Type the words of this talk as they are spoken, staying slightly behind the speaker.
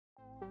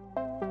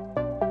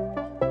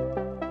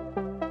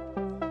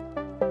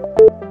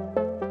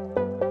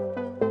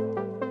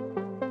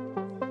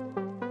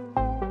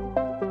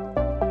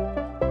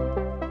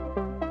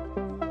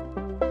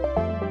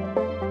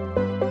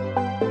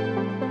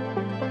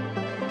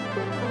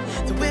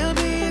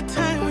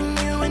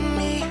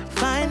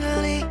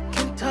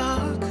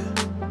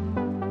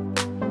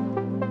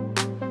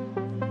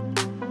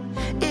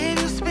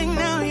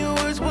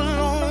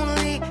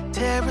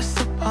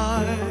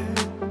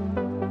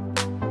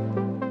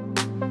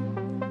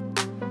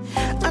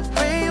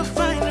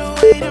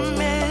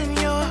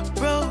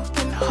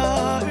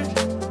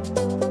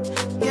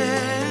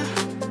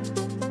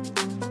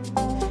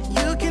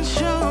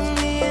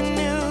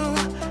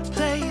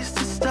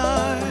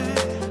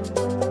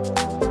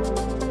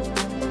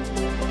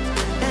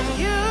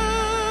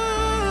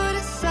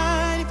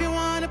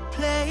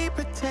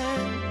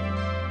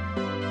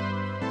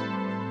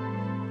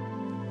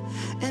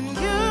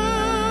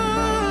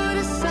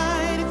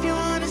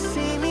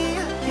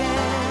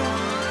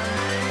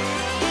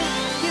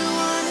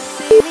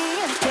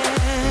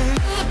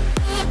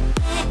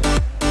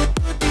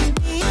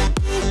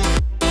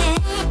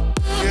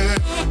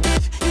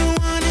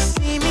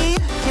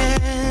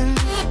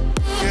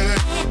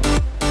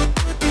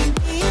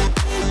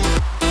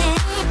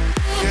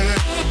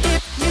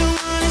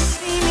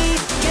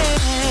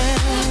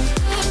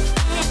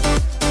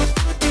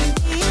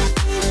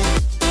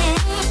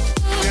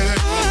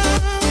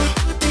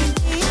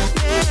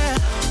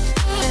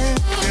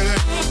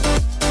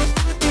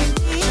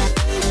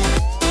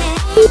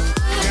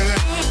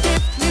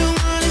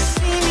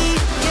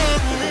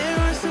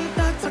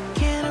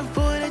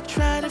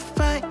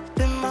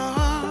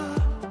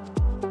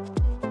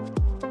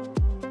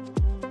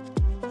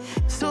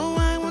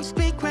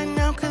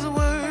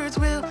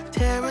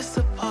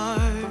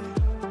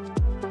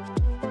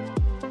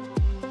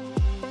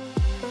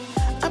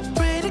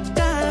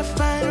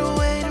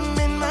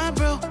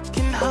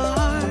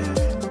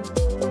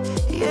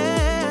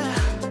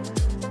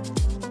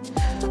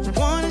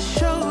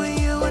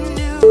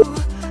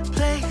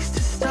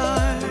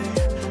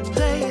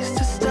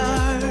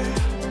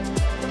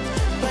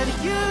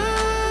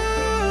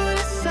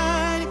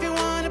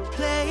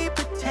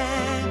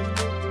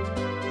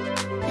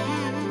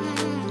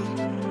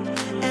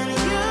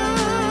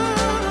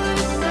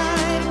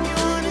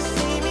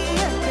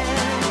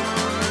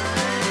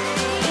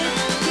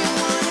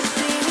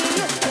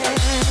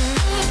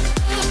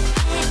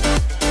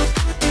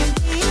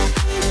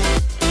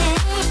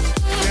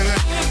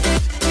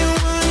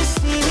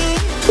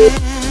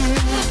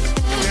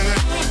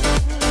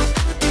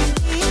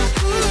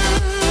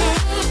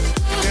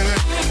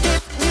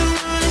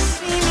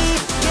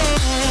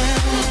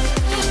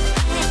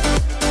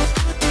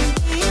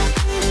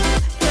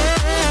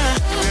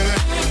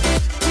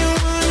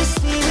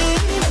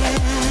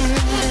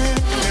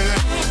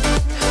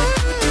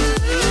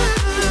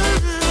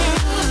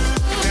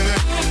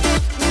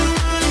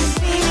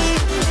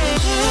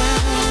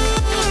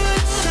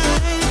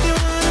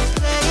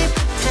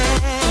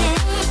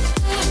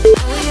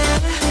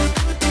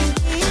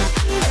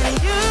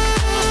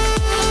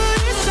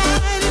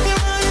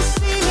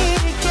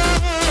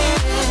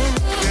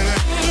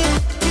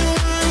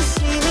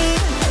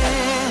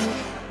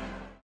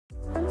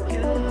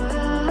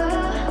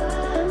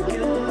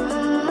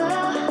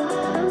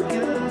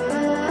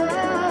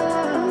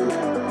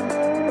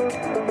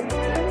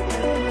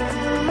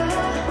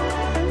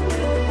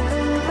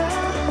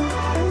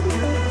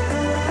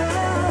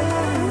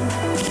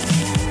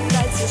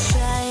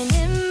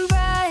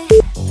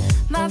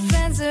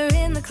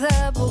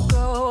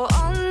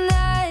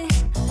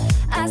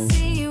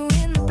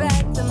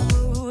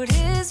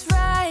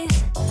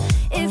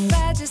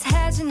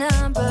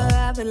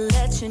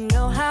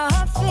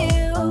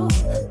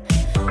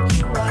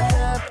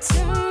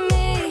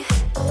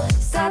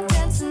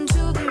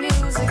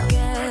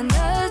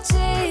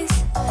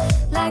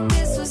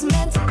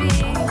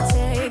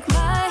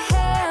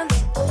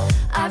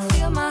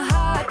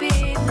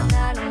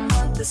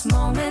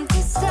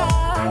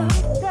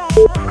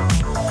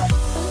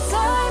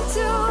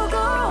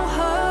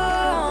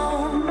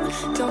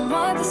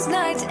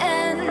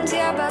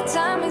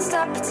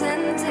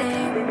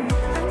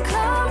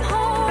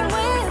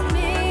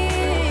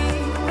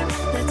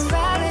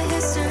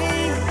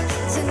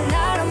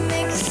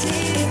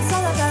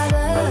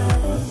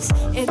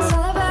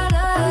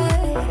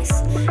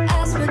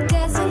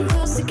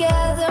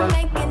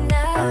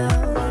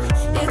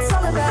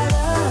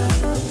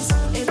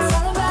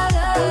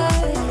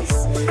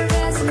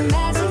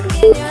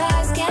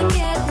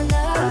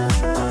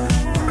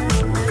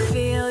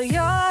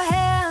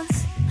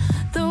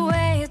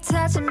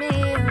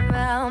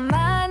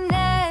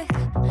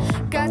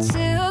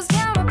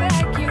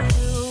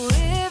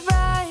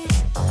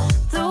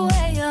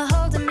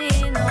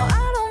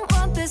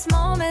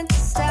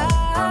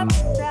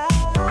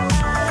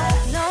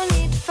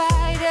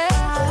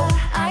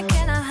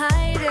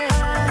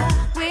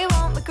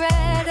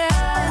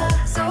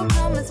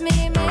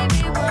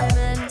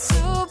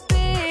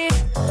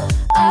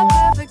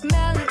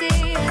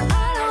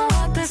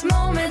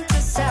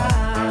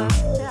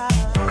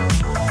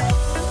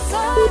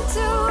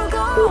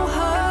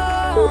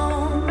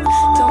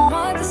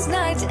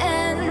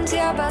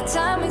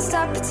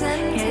stop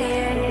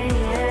pretending.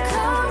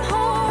 Come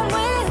home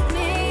with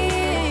me.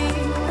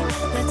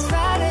 Let's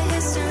write a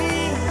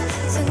history.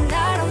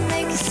 Tonight I'll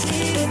make you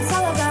see. It's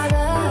all about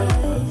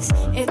us.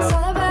 It's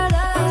all about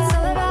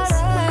us.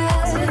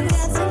 As we're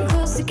dancing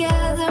close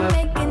together,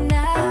 making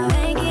out,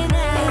 making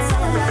out. It's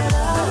all about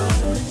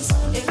us.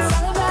 It's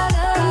all about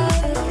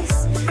us.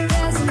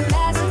 There's a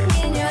magic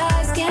in your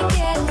eyes, can't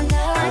get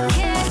enough. I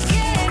can't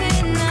get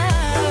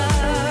enough.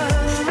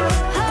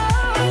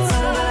 Oh, it's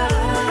all about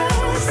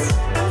us.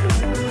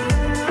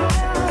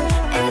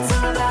 It's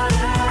all about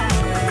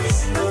us.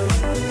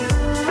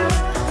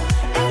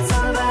 It's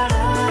all about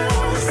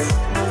us.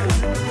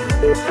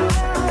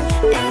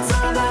 It's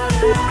all about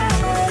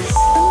us.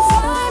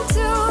 Time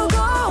to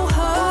go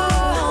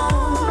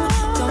home.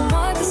 Don't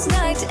want this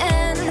night to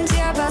end.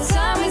 Yeah, about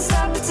time we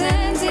stop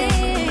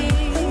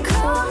pretending.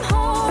 Come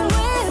home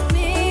with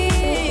me.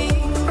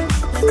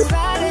 Let's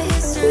write a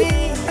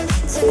history.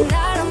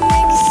 Tonight I'll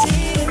make you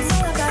see. It's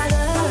all about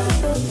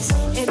us.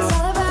 It's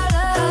all about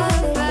us.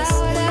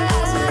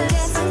 As we're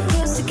dancing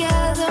close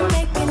together,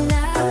 making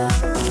out.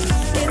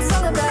 It's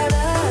all about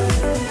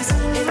us.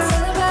 It's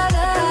all about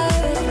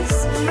us.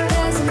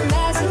 There's a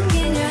magic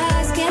in your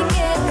eyes, can't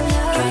get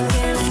enough. Can't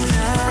get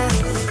enough.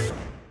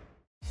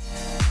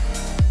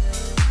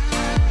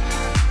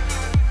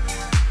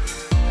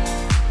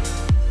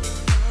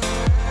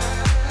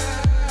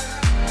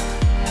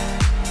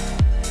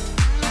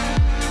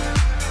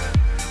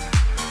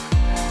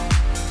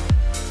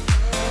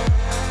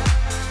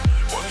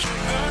 Wanna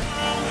shake that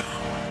ground,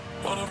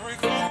 wanna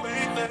break up,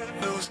 make that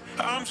loose.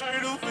 I'm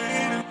tired of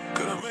waiting,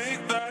 gonna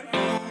make that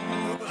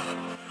move.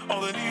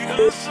 All I need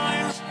are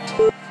signs,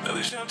 now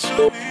they shout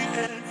to me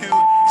and you.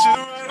 To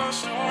write our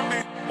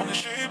story, wanna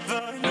shape the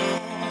new.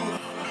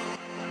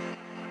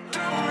 Do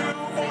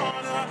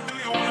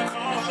you wanna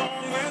come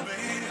along with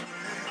me?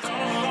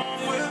 Come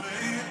along with me.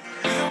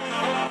 Do you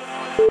wanna?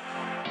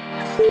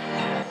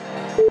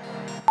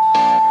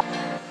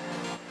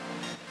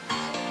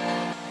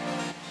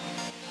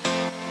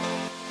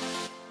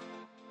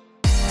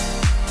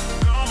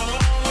 Come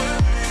along with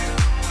me.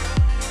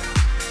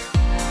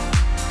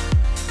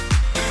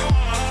 Do you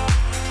wanna?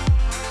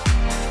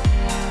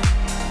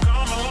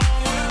 Come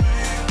along with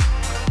me.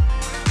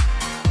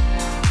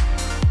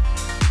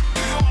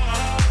 Do you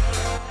wanna?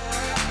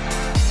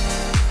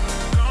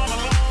 Come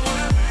along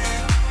with me.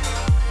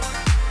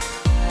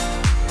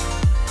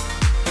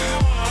 Do you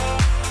wanna?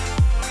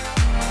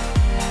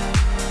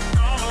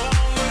 Come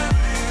along with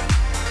me.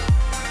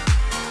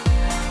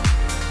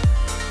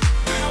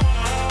 Do you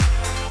wanna?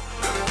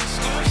 Got a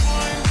restless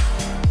mind,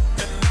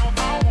 and now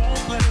I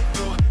won't let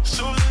go.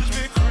 So let's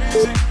be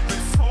crazy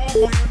before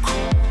we're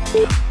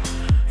cold.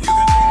 You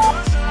can take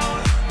us down,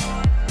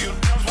 your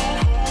doubts won't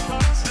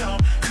hold us down.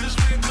 'Cause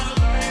we can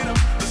light up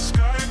the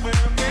sky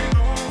where we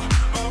go.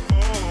 Oh,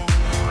 oh.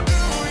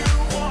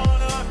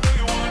 Do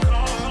you wanna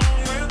come along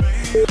with me?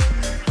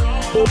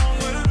 Come along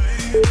with me.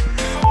 Do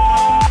you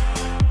wanna?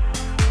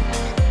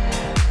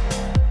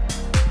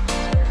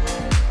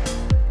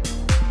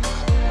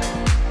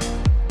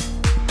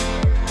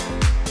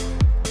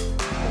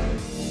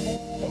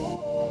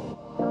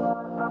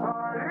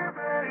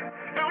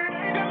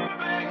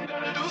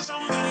 Gotta do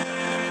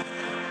something.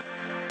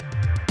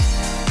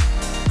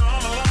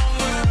 Come along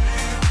with me.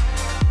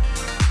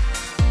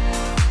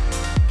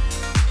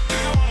 Do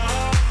you wanna?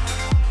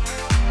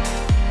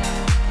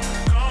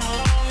 Come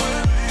along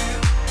with me.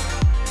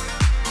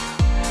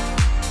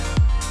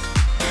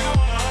 Do you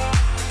wanna?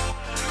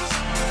 Do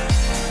something.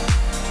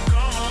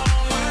 Come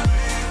along with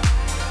me.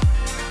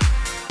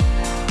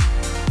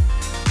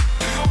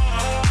 Do you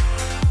wanna?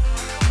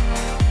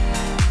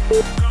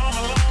 Come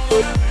along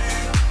with me.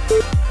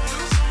 Do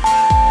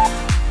something.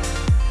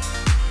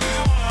 Do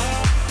you wanna?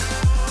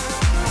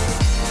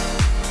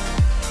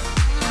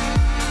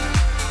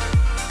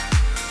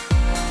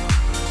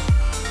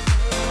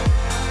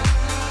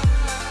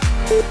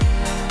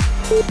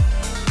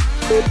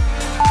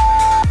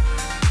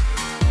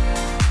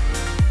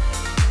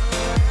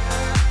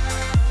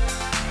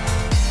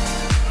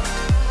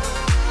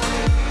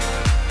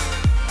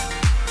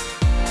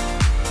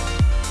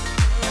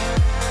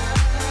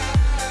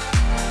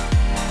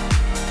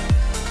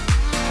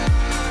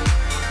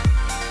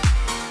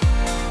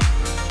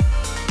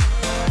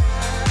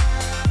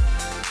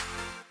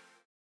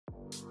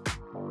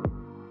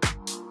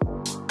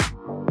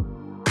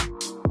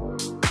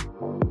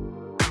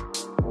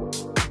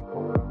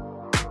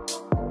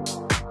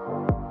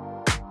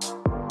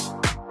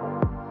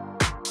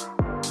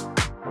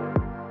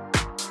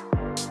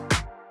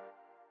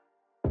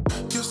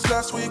 Just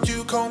last week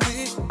you called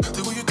me.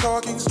 The way you're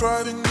talking's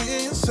driving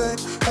me insane.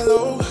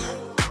 Hello.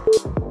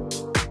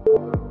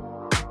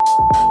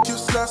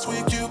 Just last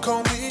week you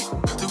called me.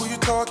 The way you're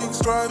talking's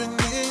driving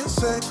me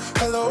insane.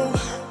 Hello.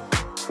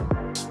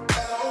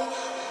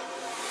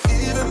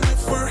 Even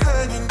if we're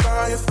hanging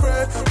by a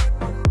thread,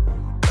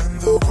 and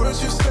the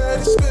words you said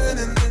is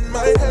spinning in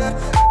my head,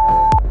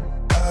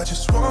 I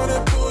just wanna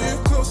pull you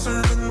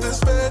closer in this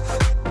bed.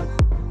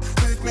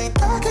 Take me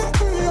back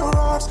into your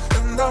arms,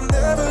 and I'll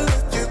never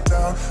let you down.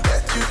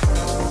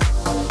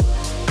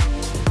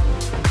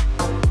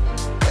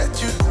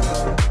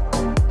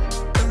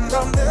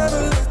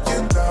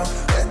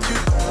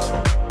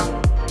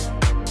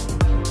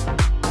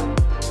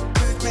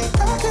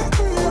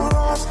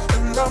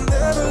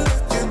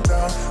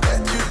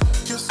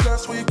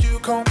 week you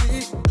call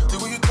me. The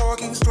way you're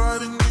talking's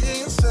driving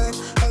me insane.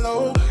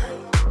 Hello.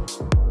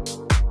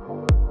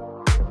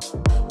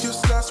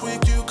 Just last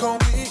week you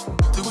called me.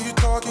 The way you're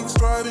talking's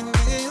driving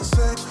me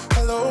insane.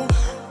 Hello.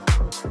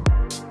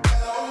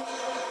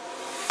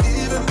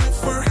 Even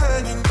if we're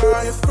hanging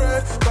by a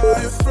thread,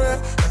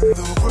 and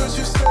the words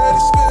you said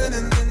is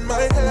spinning in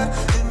my head.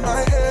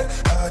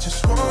 I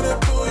just wanna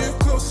pull you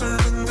closer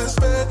in this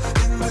bed.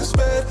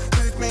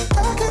 Take me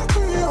back into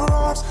your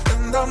arms,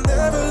 and I'll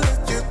never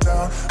let you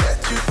down. Let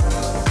you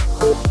down.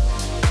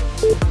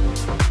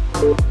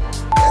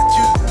 Let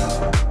you down.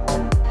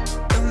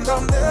 And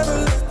I'll never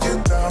let you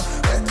down.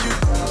 Let you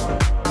down.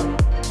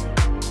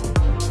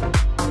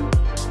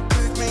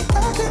 Take me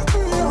back into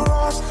your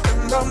arms,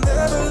 and I'll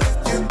never let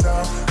you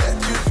down. Let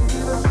you down.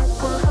 Even if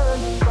we're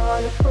hanging by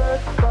a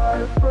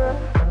thread,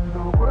 and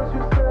the words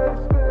you said is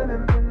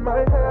spinning in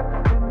my head.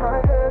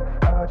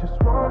 I just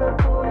wanna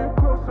pull you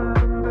closer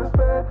in this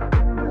bed.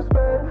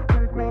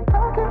 Take me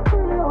back into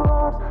your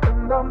arms,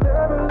 and I'll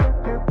never let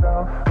you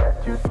down. Let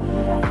you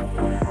down.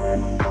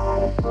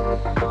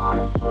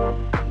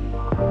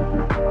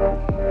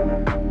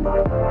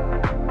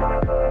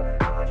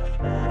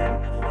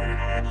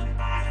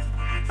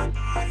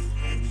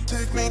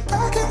 Take me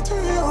back into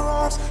your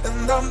arms,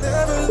 and I'll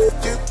never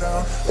let you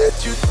down.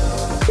 Let you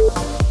down.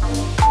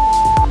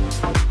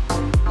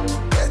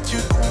 Let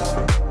you down.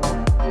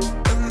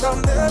 And I'll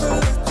never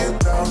let you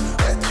down.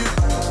 Let you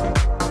down.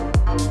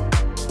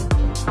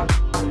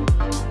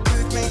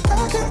 Take me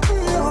back into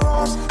your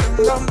arms,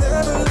 and I'll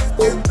never let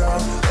you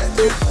down. Let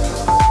you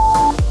down.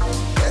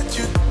 Let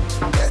you,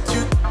 let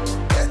you,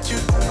 let you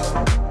down.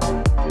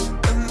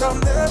 And I'll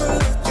never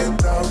let you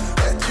down.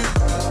 Let you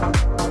down.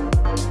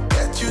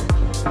 Let you,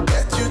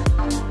 let you.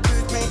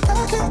 Take me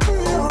back into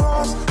your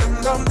arms,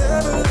 and I'll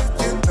never let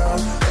you down.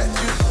 Let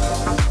you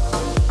down.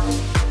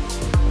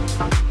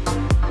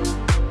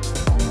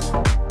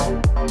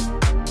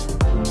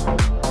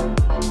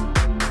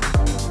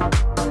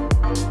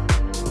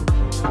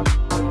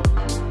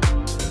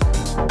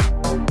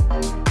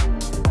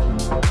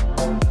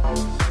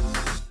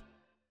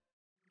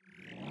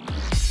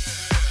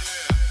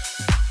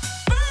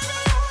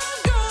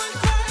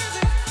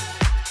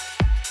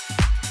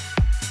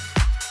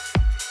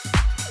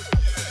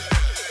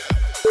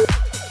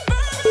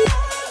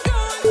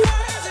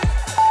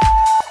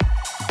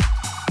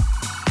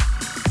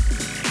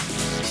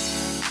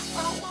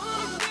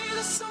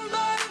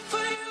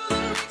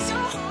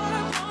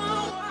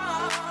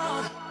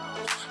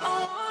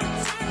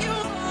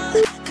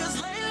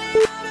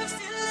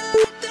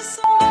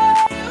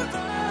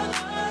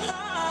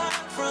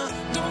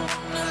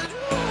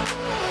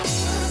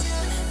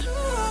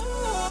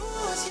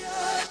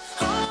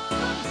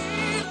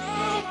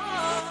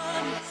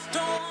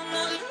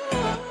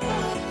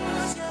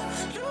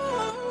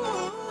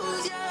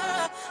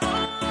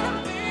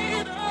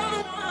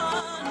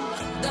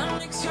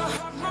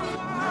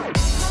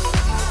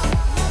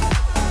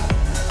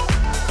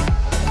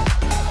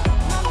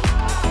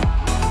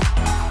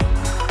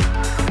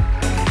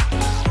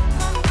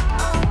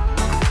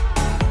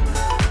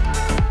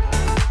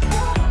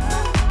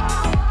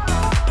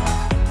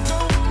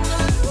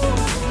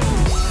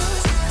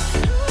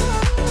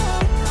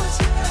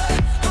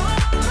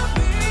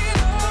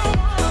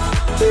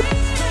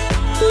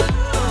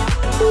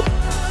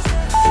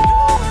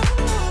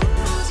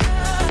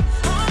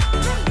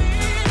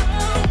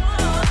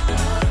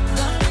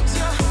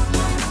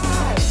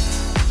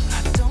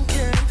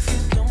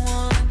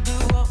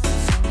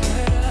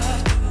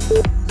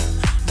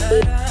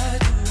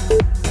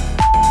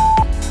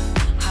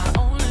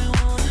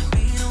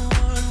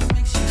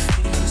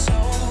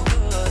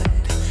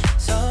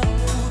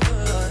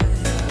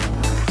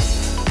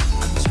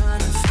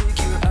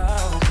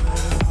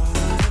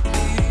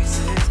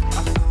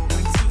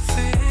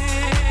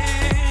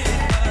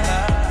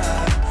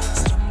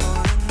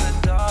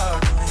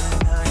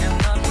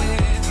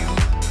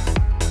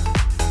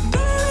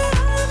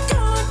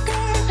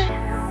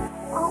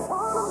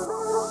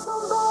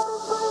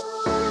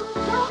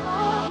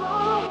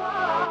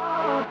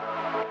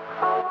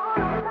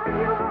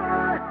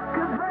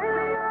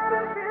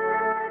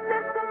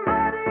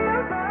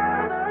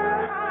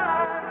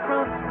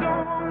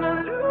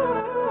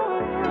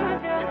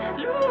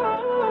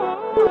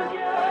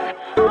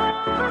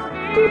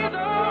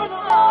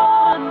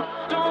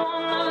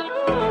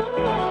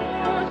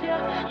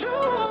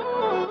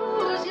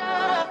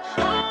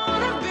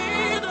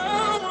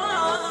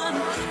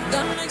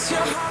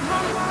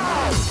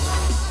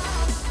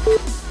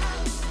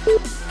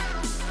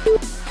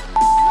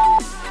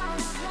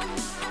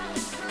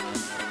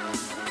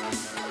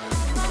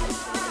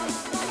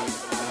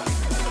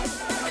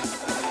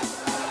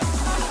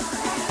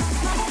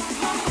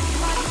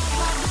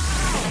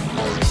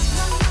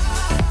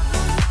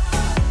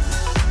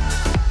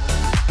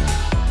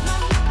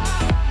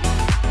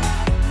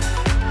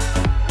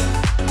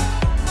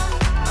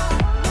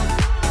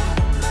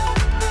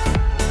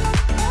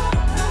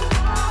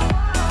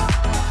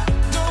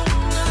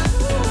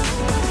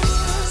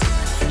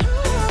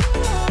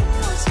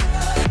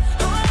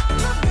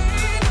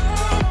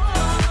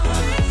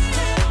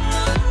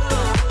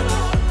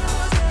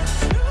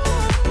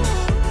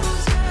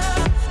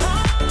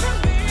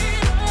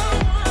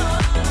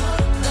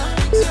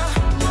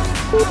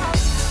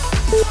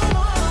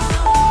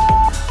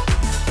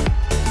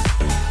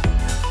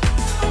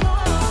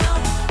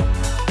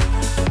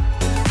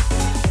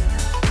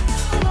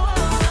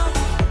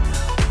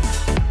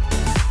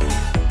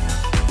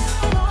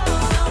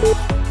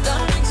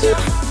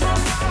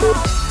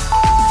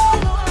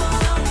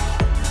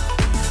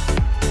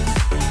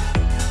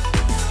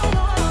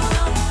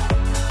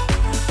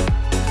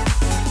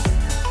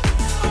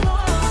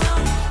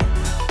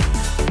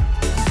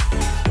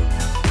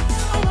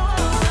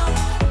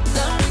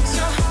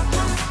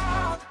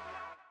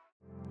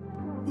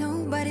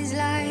 Nobody's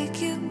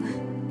like you.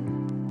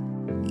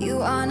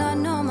 You are not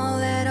normal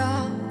at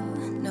all.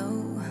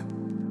 No,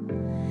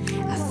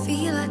 I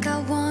feel like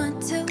I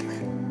want to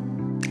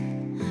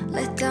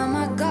let down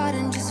my guard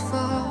and just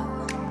fall.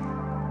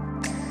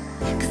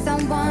 'Cause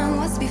someone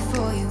was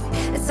before you,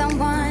 and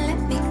someone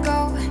let me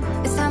go.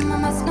 This time I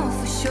must know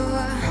for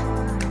sure.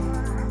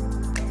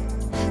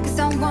 'Cause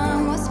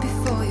someone was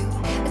before you,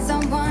 and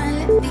someone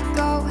let me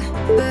go.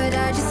 But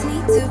I just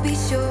need to be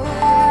sure.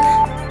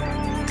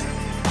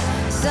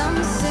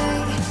 Some say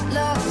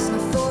love's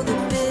not for the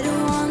bitter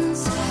ones.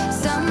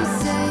 Some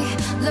say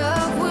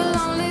love will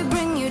only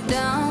bring you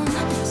down.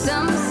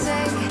 Some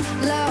say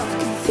love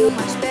can feel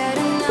much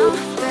better now,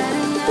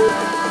 better now.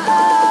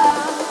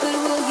 But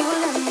will you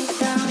let me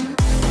down?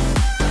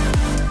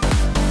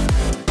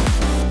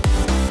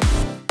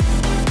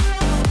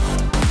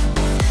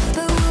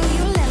 But will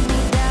you let me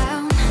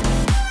down?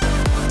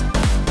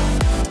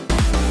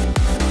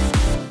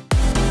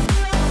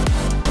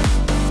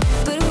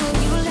 But will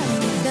you let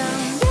me down?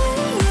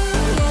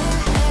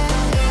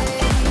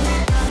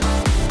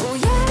 Oh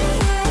yeah,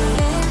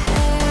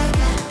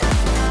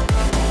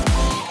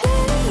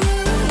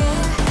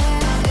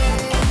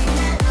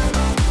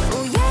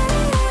 oh yeah.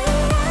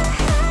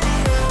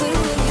 But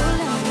will you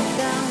let me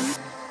down?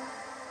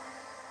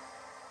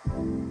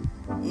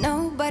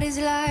 Nobody's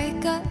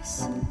like us.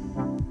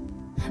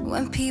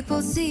 When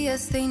people see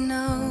us, they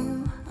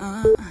know.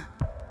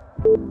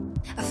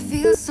 I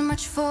feel so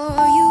much for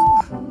you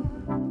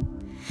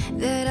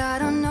that I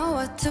don't know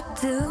what to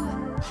do.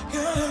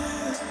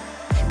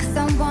 'Cause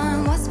someone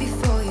was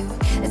before you,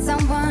 and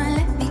someone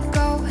let me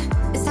go.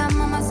 This time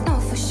I must know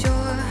for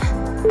sure.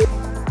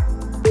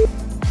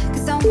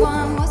 'Cause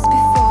someone was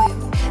before you,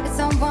 and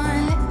someone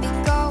let me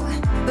go.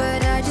 But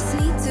I just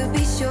need to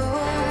be sure.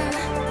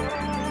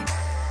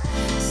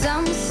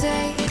 Some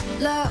say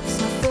love's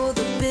not for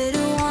the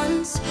bitter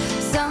ones.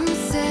 Some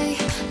say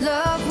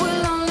love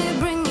will only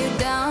bring you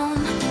down.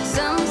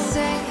 Some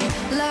say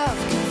love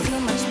can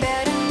feel much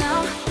better now,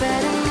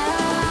 better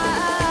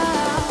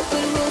now.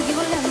 But will you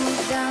let me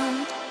down?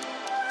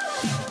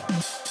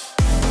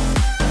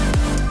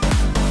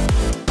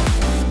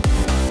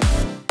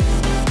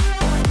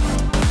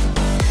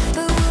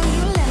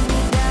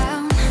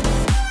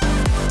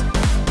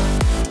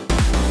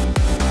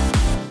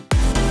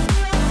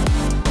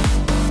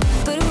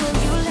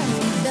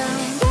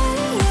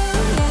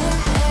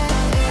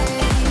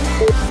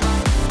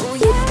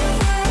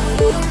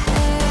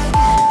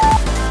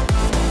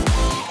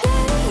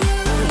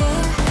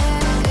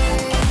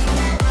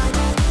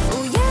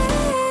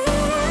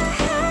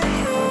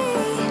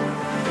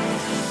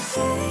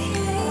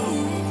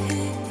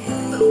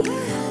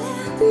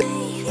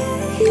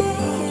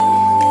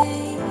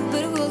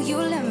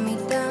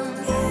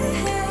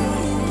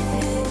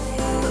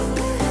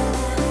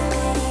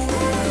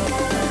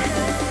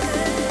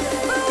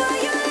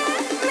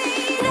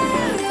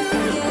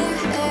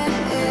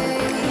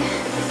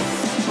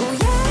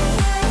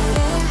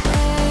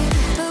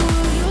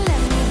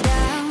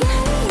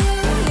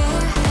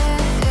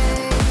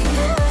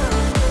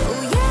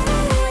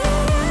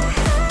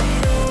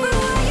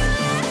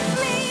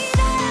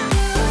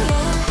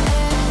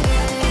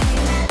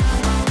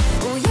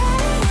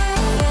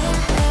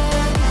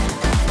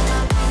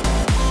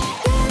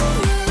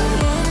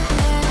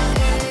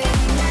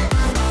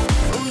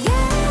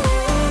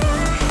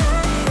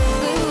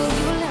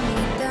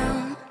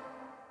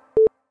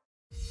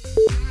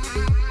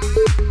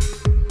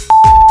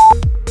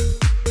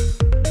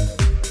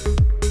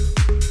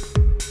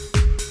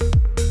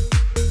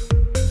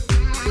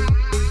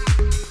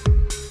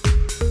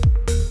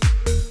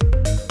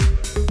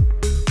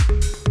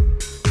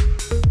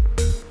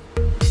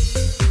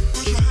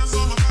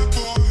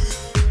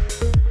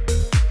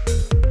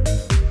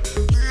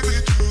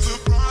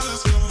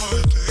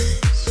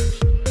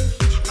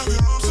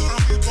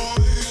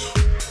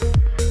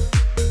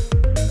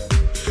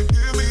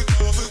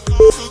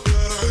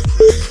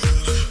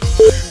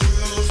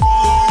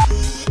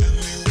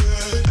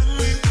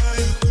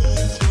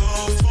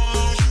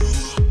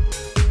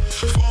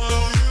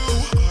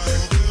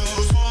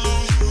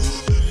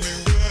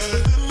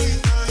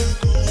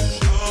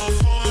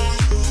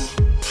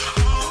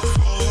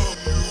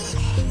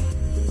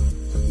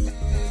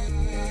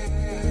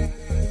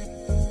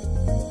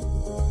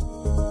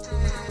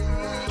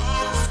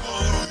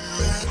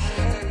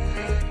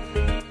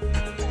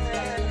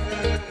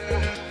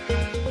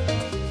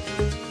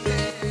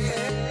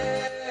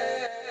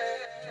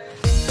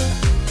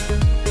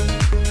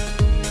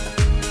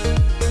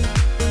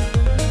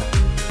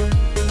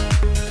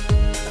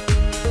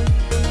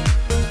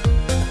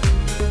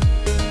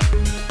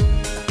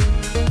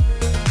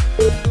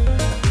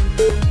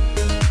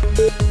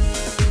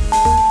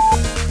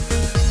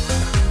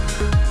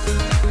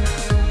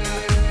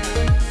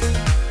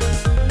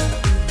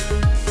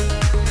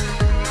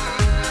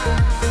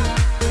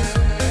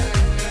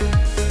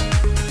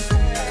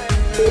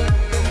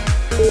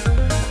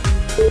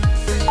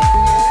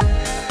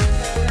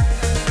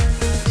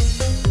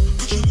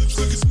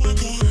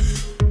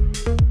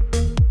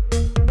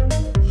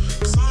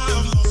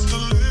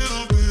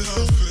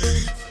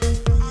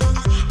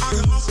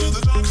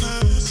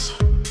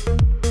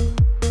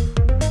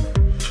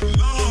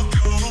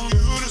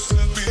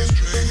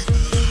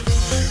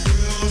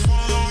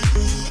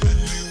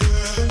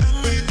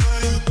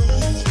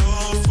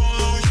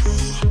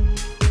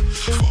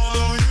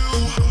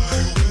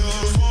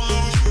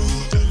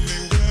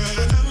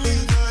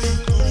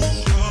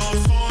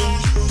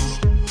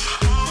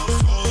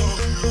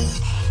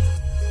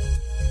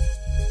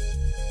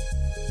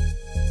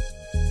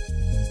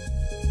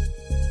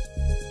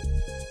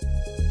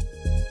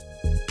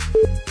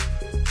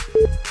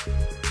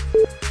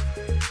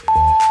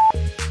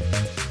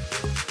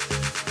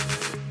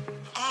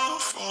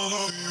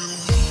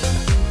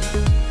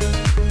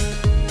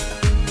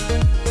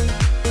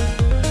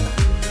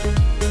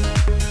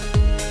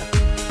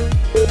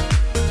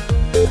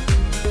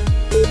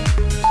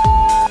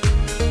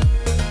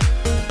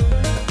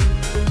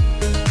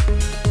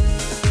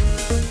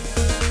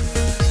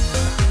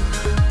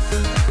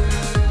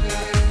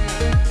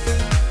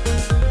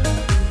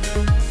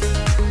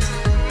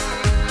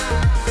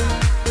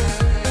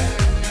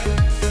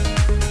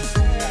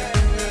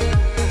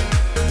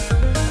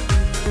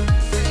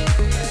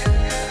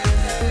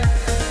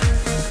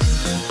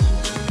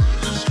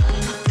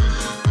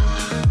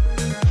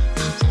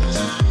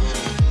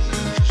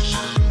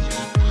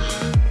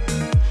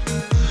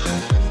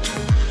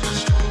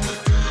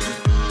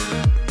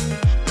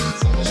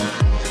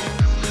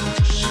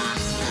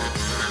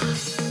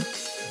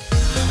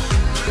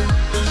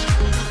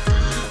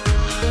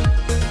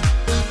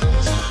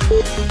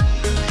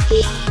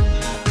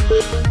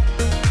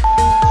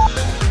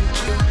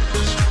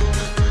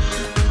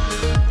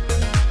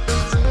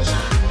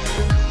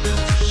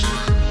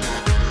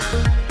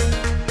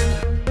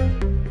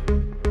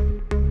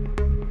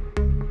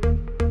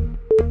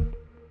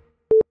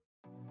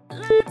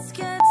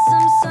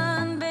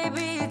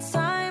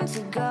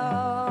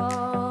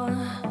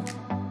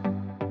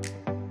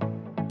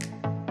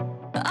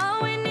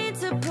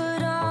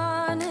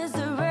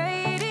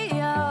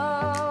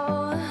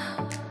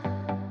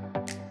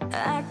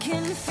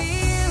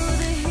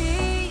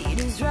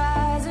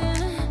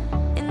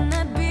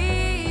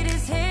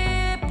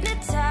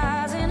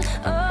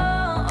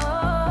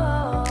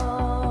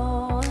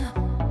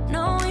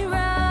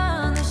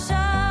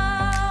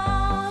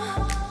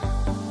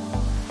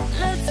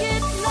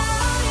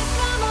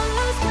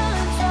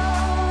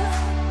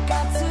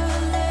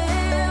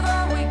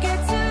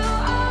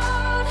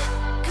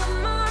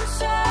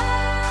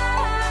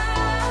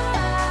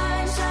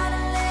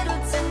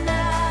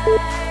 Let's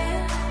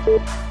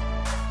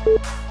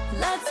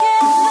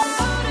get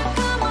louder,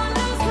 come on,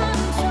 lose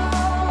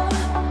control.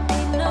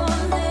 Ain't no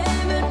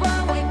limit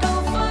when we go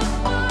for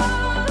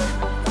gold.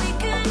 We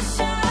can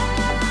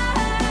shine,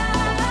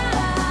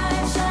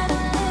 shine a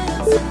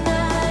little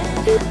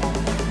tonight.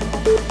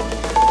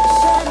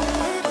 Shine a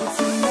little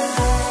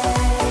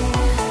tonight.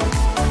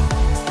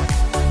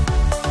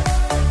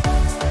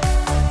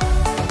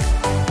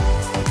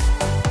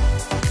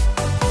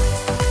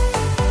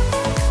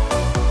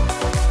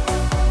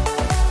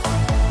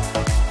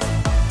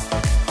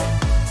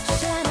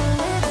 Shine a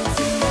little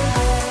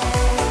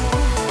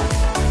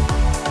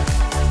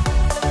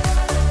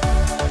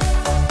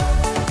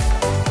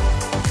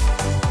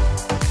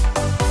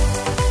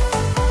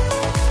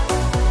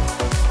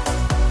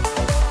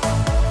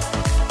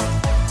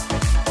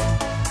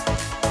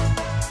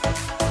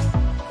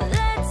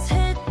Let's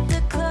hit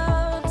the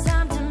club,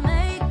 time to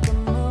make a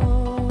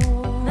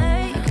move,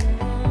 make a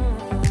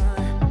move.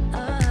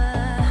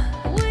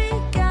 We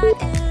got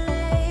it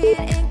late,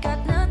 ain't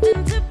got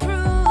nothing to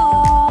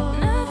prove,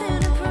 nothing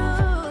to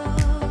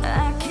prove.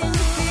 I can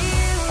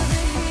feel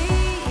the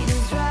heat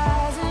is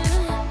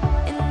rising,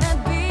 and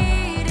that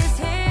beat is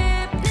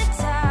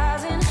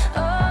hypnotizing.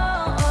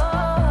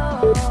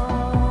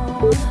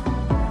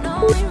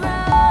 No way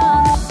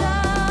round the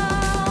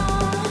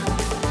sound.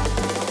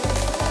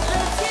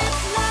 Let's get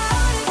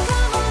louder,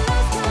 come on,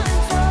 lose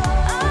control.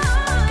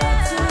 Get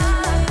to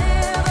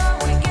live or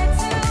we get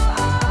too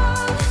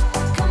old.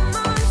 Come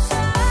on,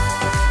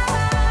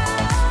 shine,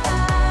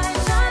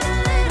 shine a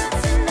little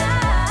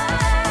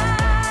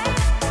tonight.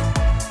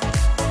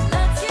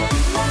 Let's get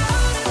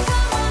louder,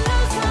 come on,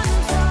 lose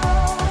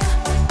control.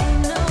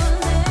 Ain't no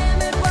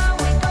limit when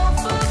we go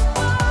for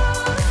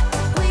gold.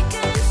 We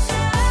can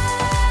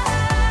shine,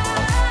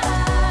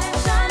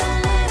 shine a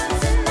little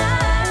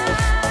tonight.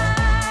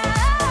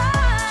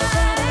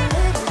 Shine a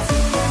little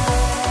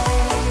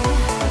tonight.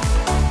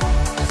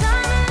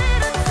 Shine a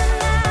little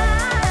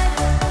tonight.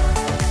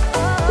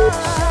 Oh,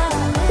 shine a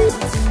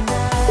little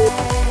tonight.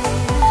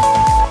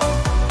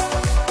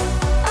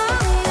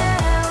 Oh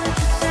yeah, we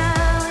can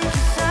shine,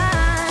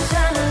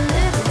 shine a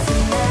little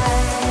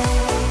tonight.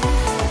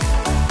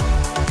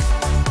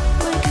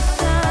 We can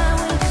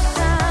shine,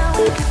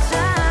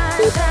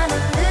 shine a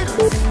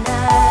little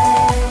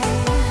tonight.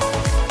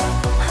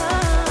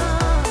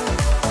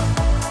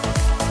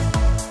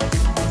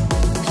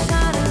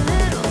 Shine a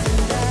little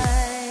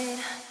tonight.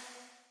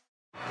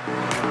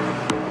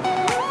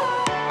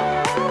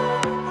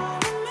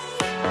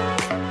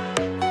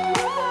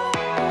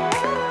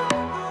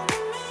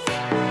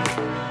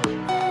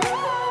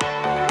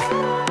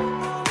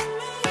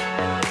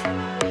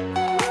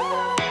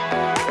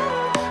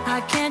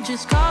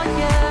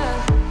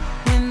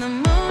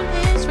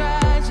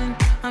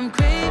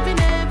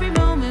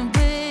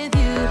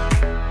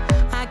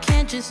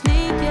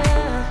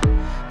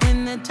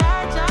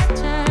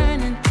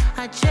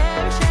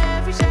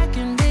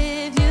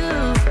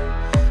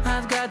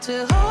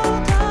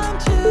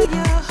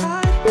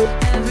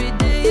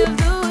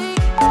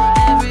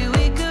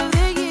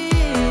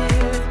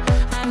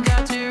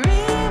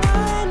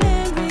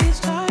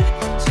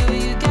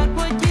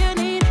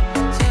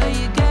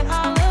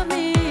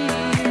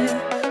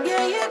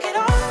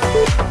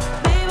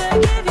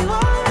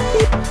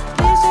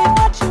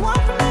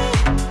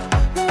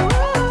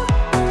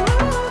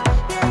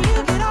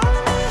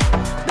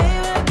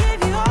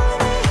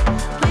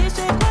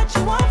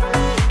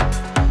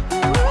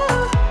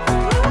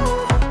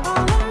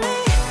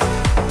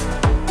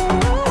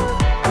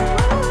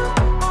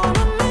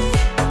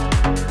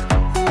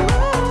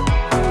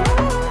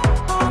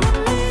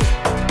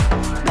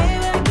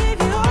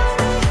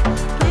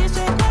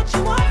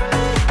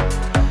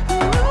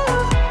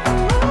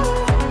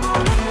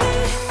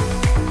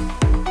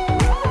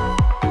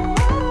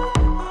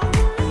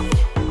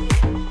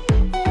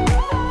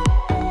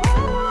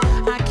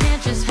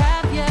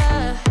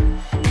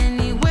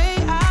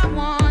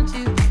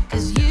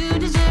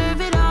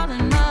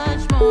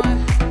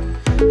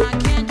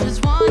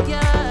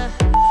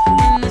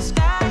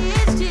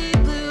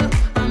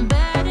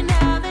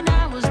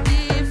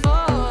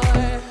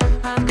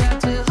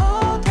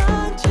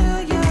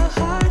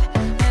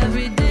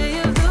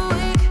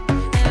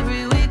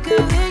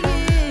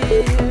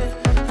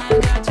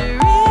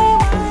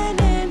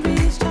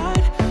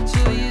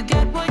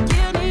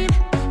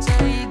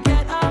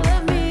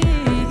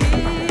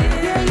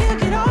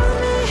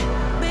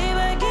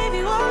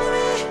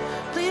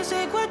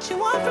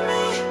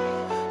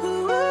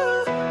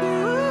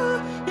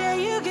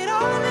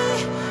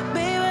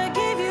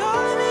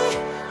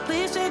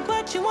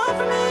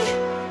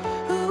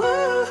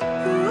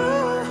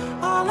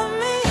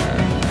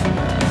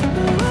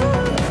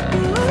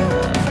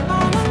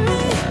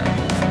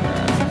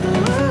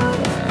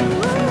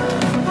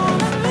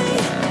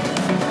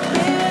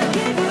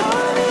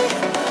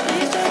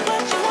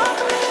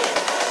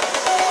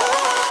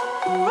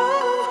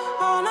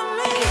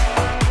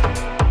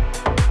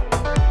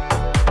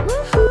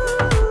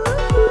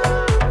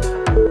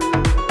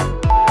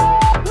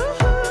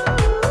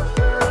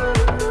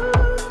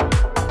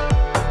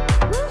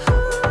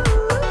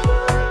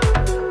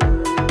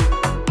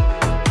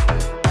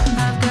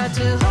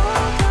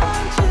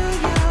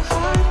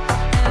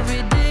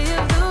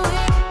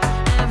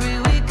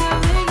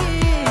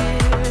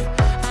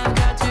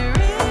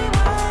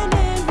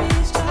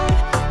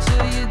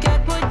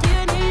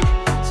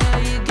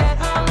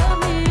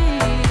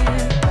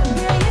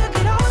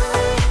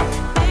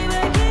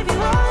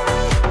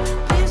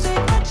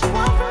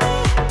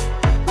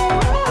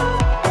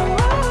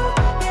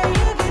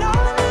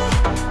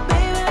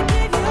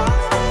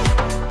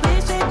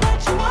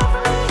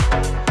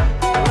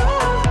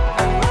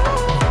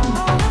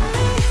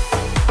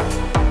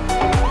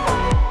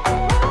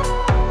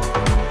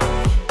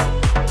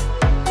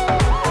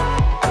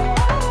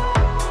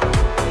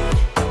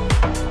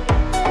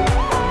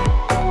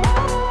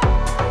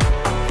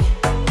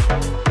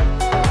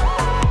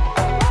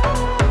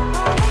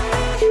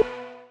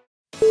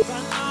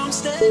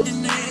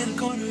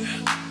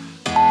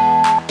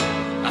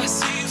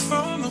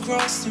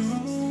 across the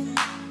room.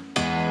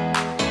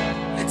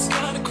 It's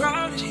kinda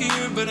crowded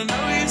here, but I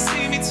know you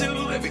see me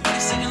too.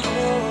 Everybody's singing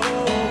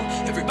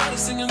oh, everybody's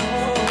singing oh.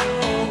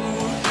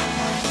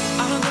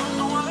 I don't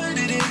know what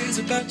it is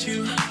about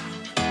you.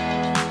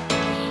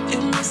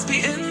 It must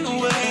be in the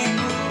way you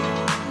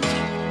move.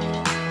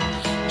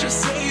 Just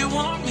say you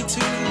want me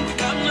to. We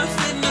got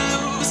nothing to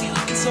lose. You're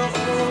looking so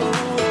old.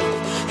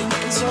 You're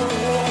looking so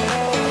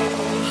old.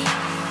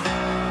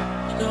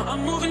 Now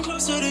I'm moving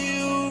closer to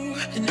you,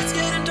 and it's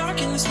getting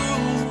dark in this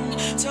room.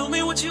 Tell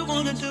me what you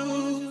wanna do.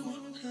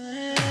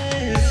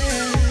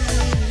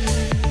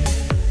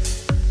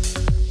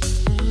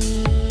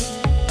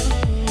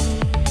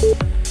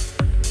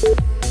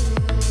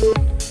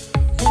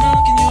 When I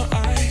look in your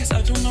eyes,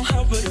 I don't know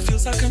how, but it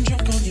feels like I'm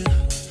drunk on you.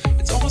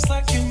 It's almost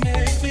like you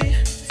make me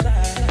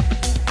fly.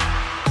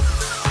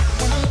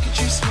 When I look at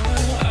you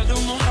smile, I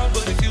don't know how,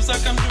 but it feels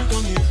like I'm drunk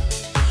on you.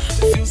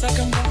 It feels like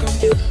I'm drunk on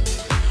you.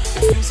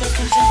 It feels like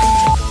I'm drunk on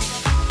you.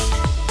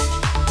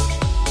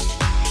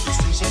 It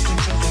feels like I'm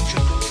drunk on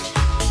you.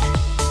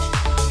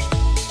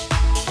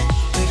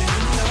 Baby, let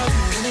me love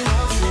you, let me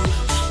love you.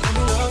 Let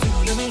me love you,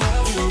 let me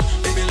love you.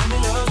 Baby, let me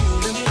love you,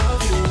 let me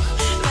love you.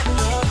 Let me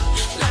love,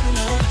 let me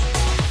love.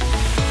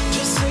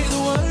 Just say the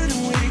word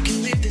and we can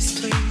leave this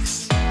place.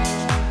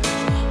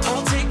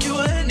 I'll take you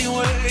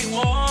anywhere you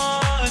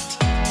want.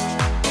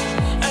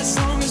 As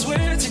long as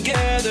we're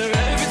together,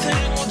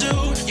 everything we'll do.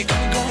 You got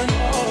me going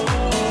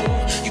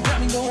oh, you got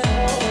me going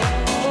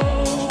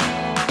oh.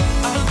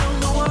 I don't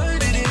know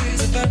what it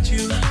is about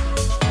you.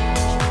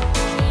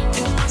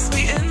 It must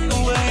be in the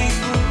way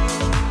you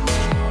move.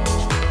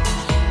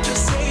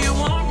 Just say you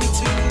want me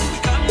to. We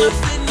got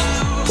nothing to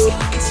lose. You're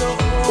looking so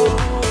old.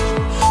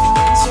 You're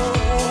looking so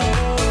old.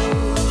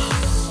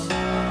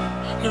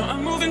 Now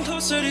I'm moving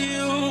closer to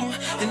you,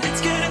 and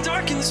it's getting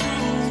dark in this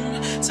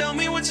room. Tell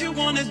me what you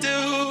wanna do.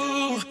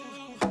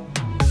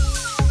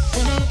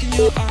 When I look in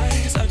your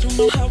eyes, I don't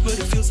know how, but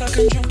it feels like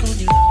I'm drunk on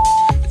you.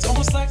 It's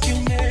almost like you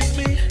make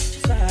me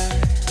fly.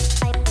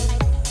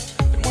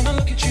 And when I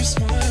look at you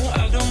smile,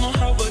 I don't know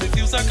how, but it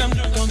feels like I'm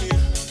drunk on you.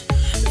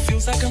 It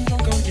feels like I'm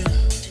drunk on you.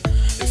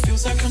 It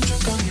feels like I'm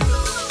drunk on you.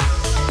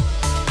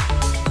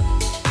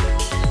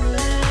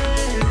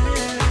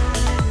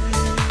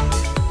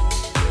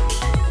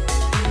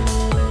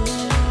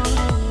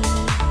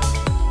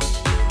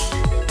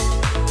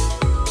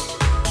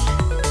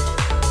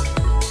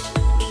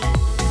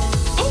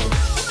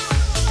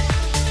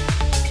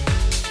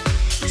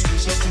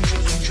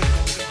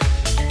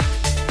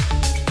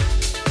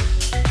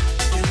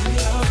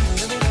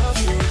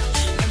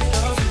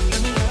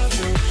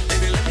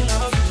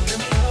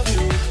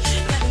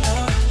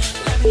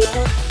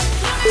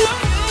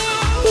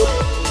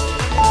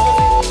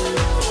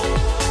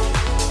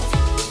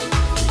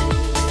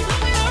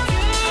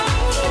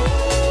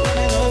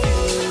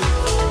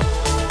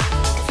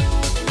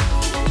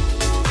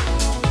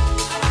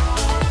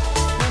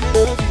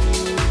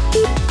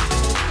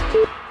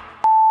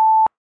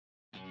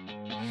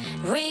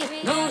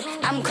 Reboot,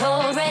 I'm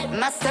cold red,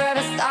 my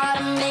service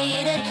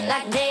automated,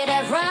 like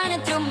data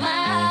running through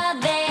my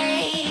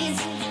veins.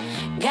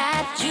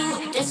 Got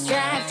you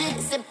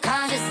distracted,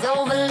 subconscious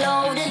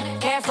overloaded.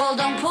 Careful,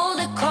 don't pull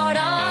the cord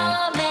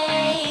on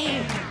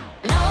me.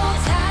 No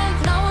time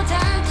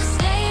to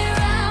stay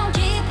around.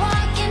 Keep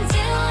walking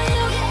till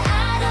you get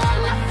out of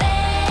my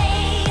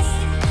face.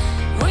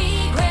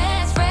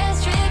 Regrets,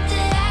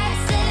 restricted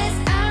access.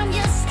 I'm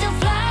just a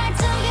flight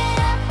to get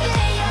up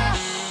here.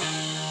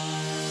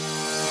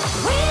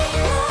 We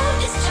love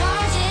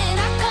discharging.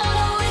 I'm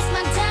gonna waste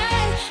my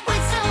time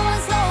with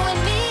someone slowing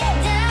me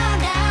down,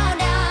 down,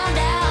 down,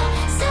 down.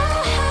 So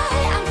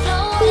high, I'm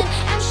floating,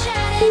 I'm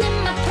shining in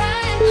my prime.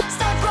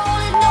 Start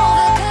rolling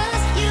over.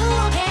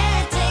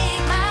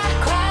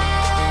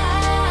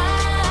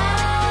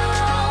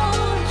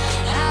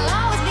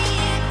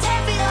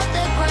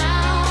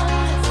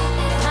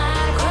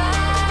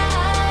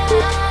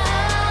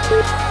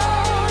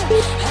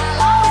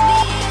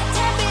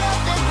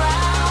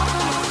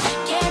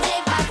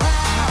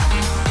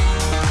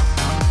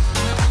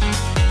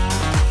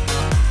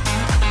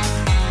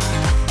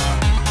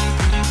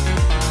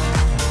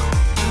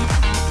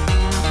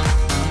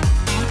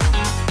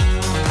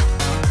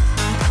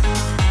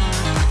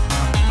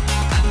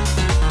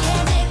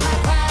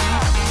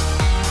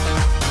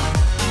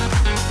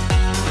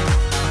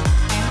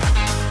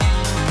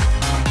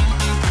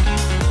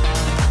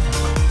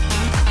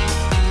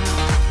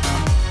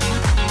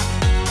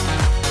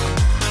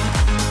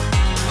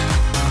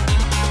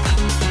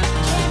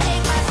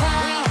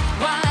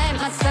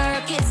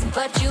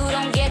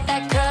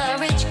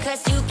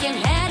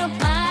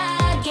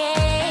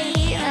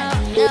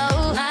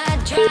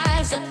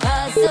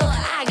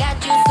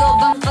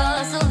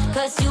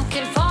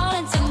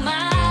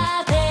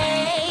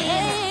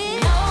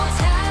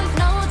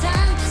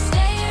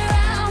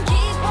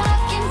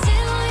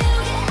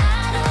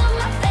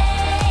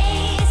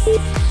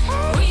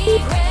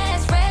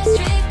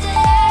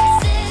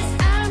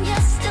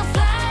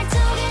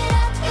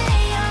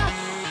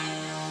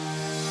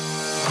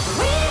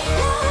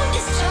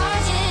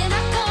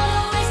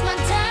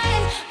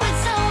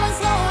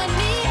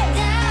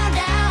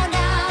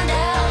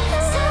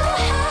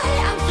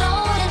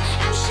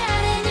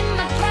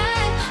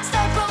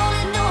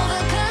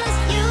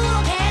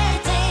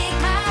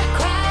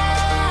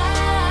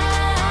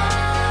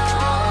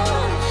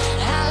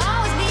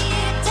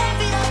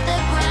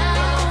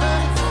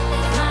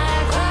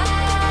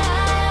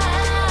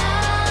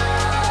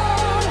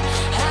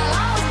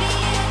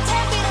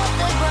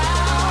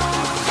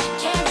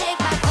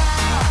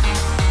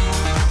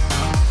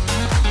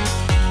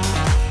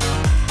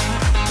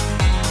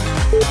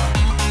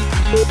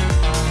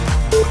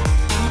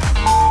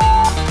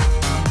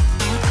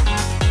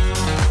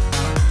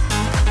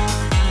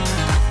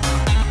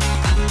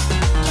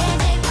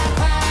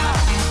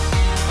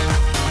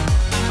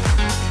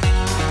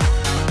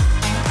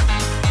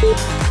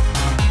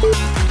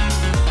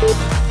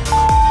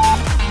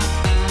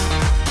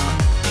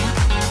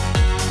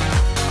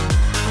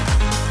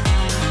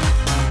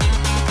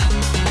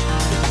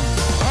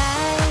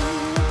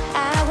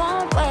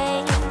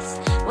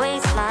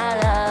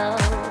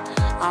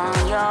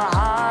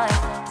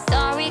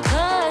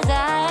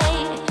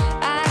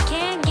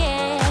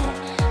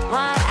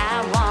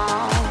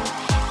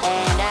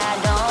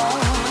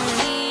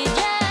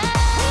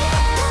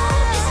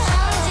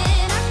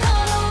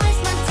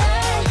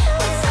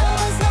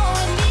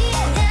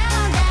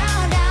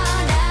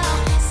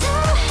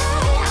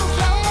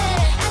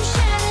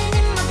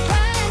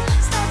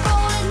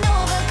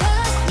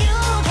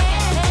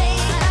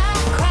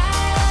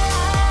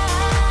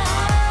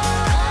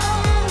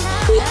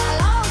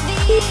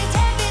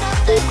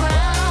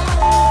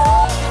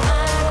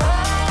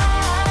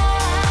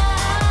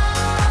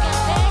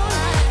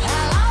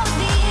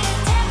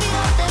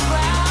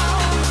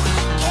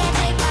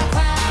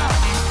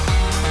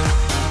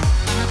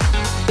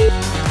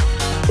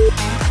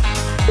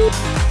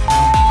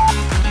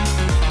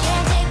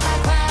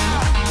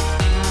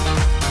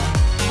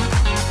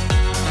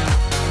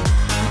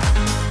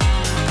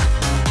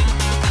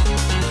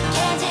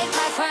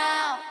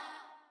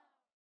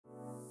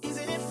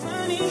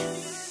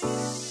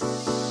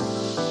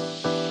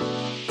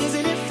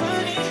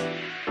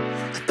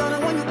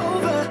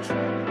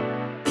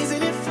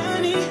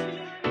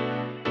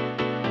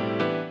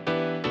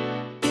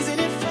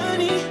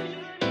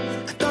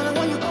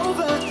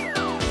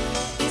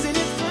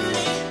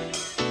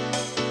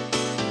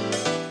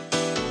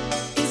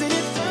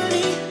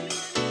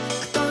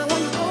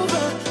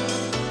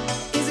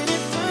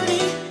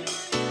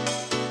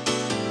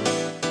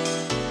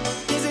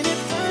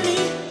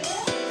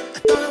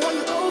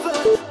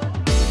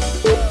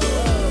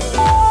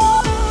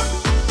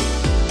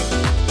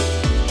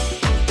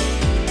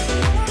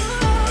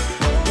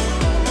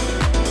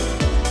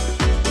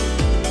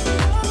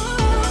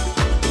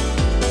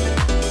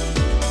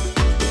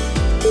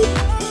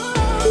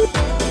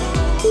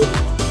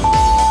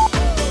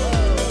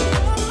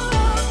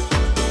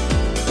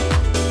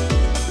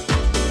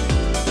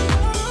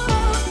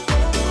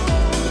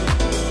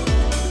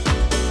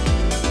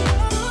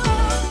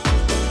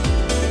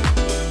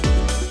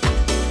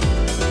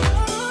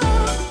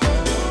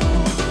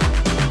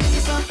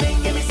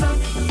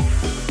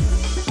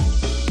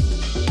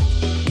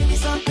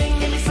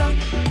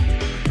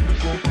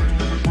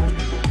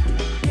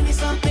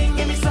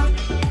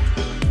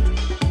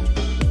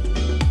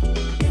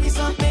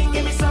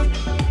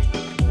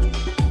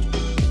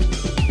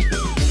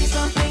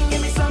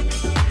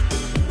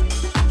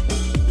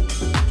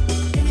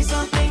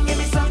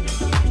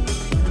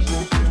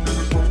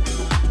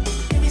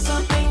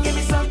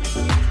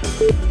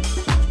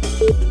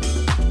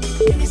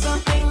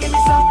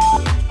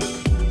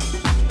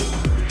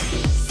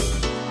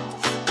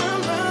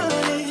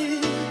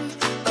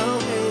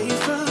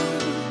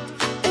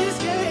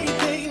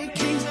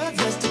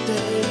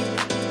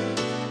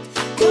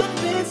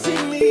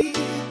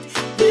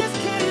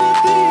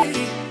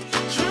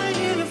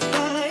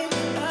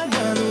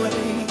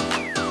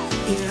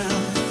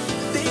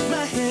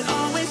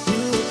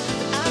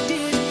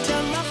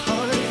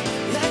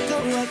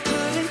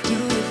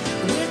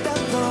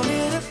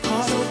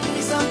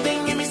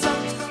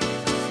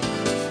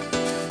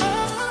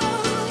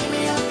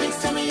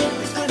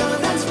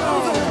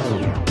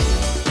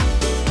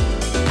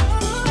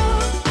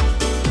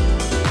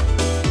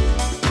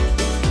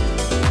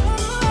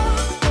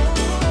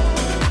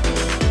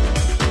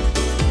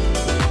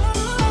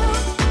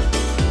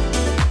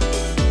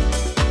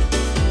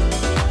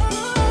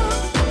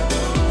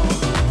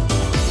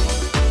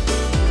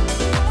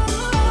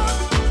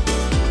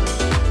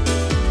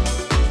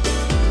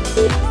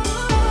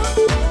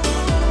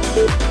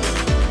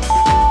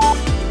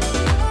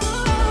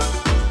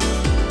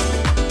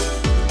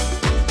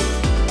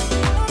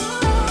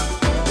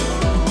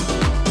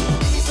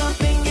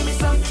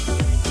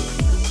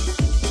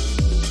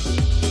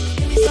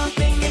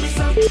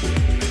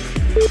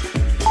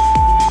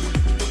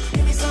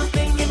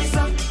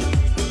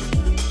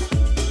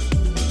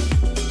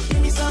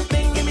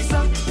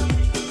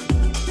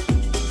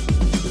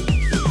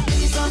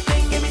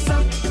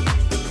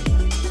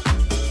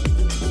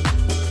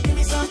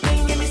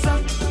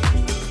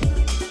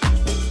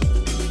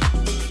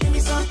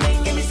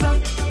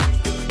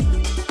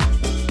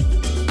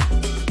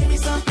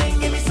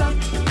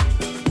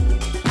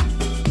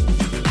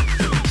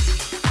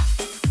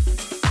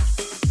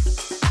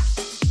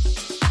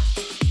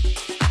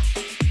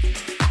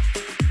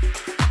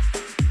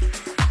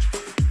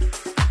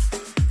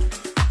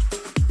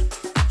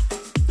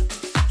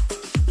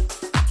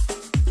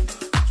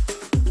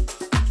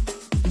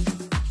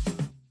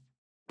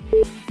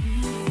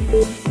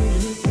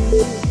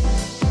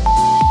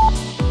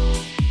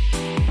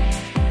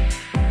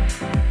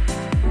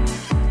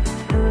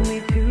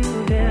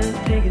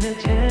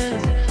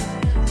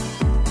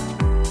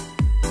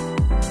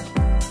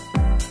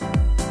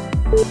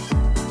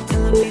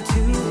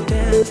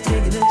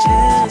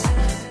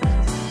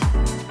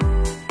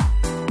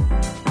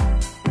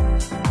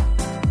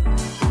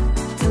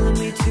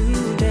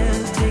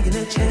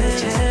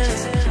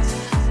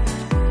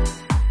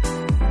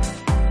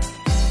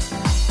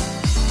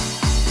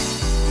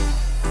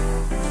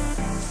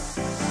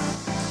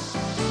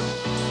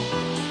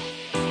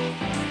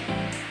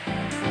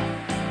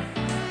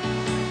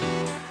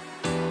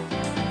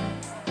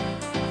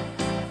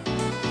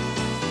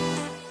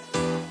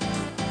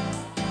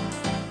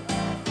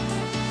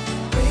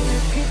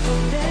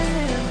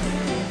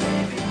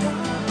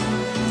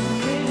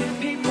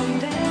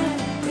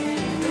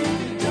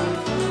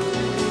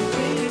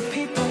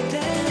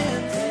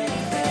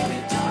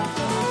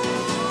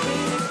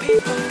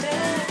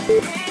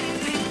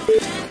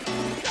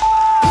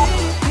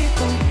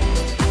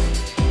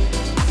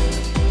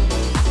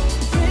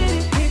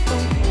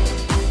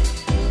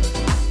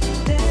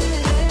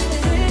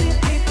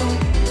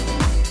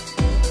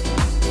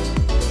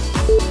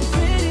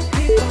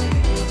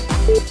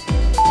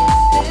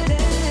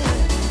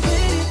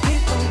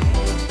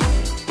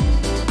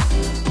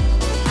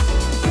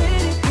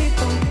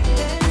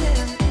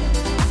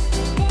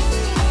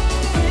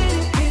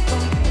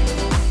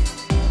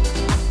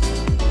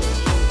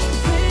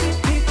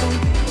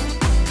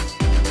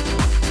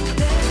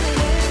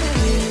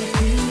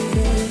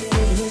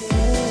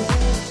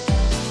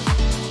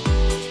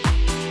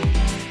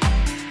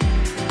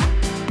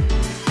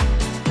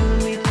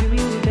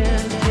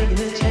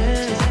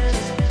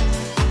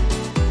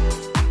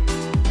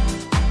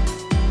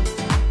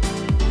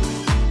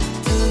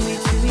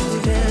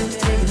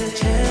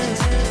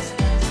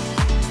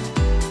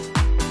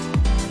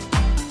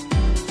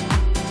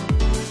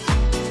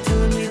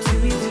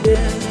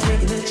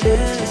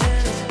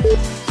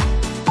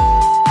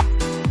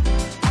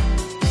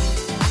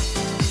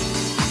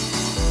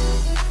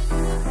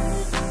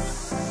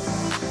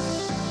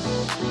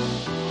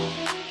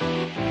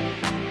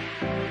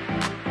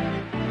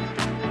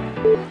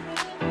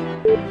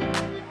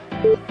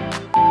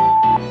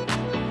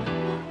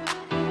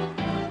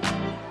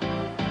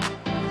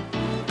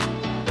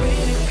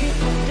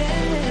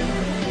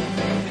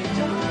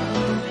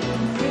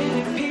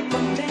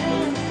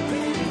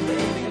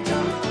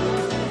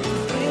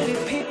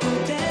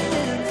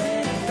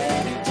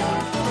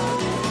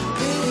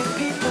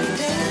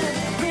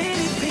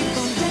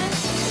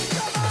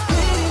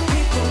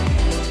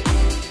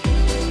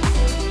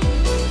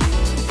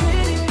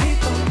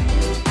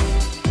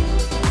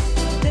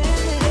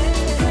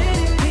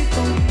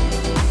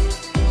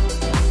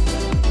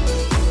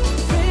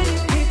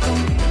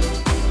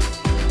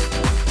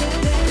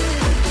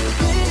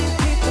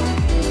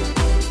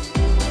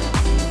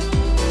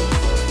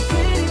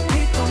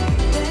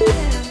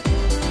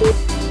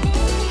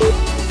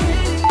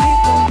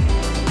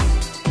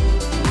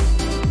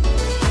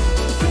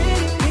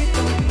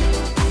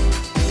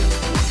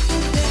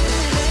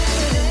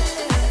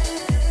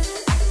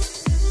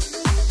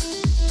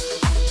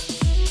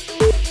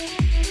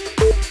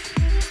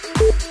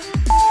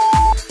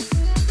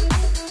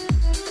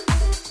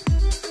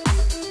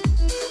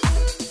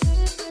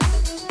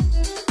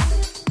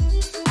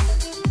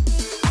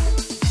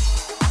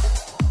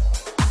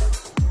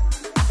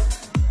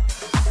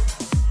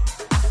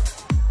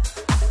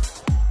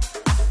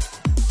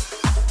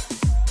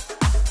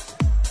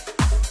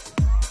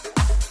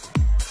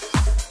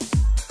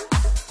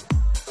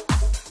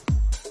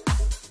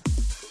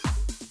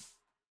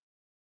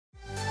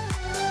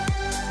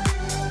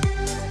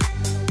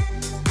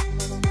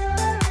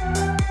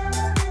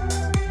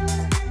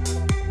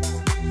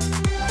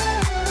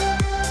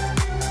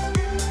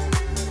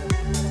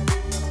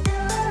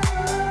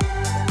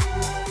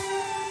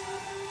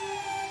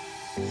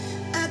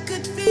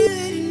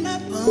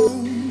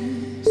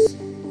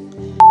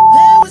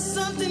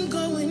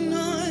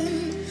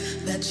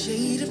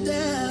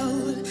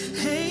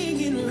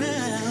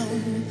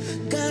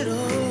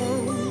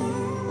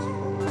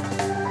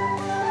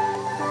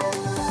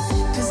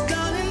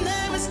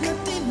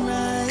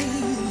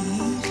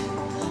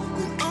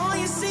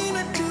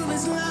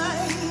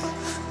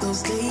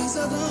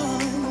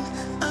 gone,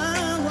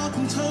 I'm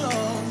walking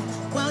tall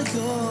while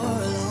you're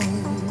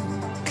alone.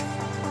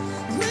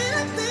 When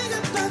I think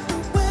about the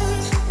way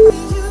we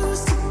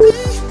used to be,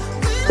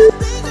 when I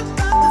think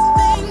about the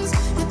things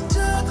you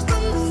took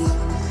from me,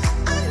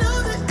 I know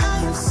that I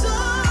am so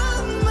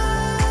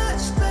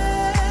much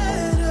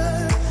better,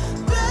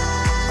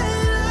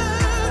 better.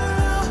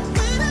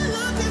 When I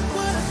look at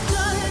what I've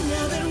done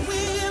now that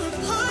we're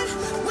apart,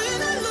 when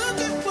I look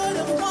at what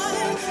I've won,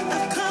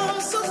 I've come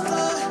so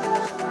far.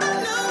 I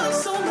know I'm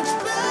so much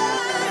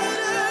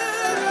better.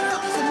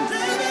 So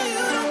baby,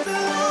 you don't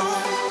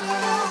belong.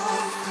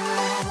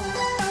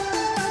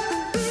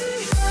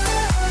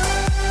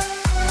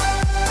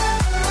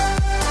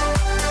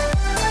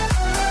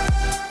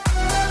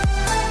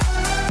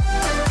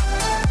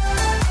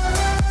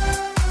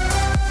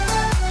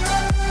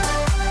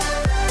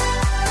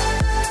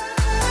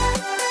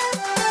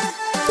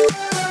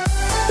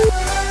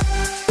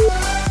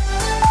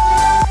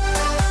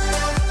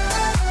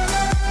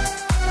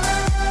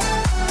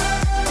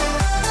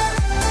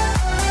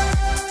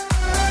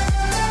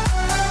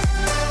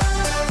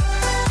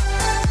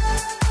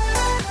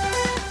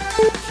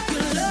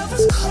 Your love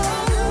was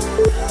cold,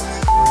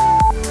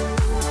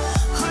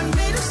 heart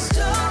made of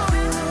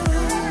stone.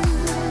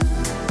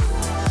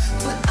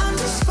 But I'm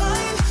just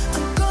fine,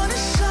 I'm gonna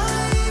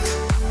shine.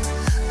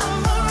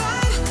 I'm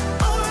alright,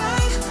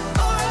 alright,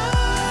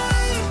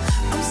 alright.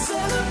 I'm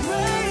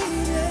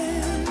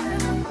celebrating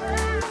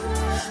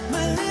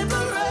my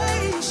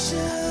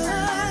liberation.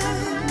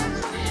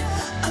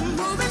 I'm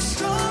moving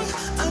strong,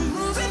 I'm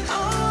moving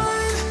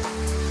on.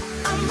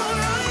 I'm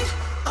alright,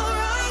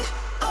 alright,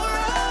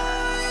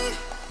 alright.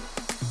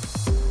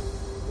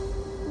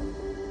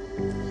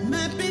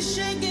 Might be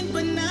shaken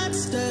but not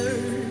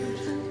stirred.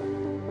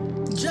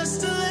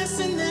 Just a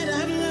lesson that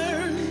I've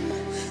learned.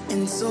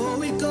 And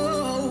so it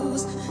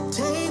goes.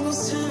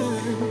 Tables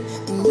turn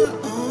and you're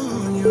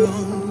on your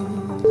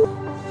own.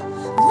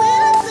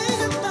 When I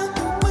think about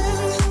the way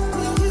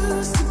we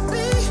used to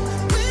be,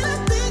 when I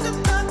think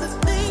about the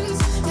things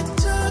you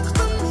took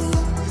from me,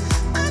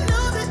 I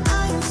know that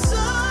I am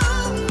so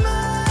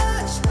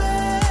much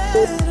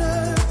better,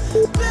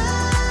 better.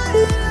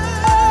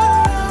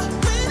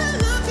 When I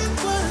look at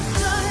what I've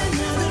done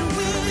now that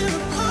we're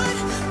apart,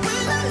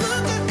 when I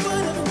look at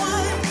what I've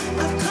won,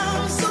 I've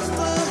come so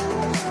far.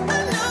 I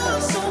know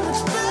I'm so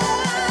much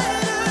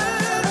better.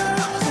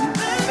 So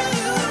baby,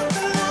 you don't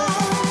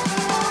belong.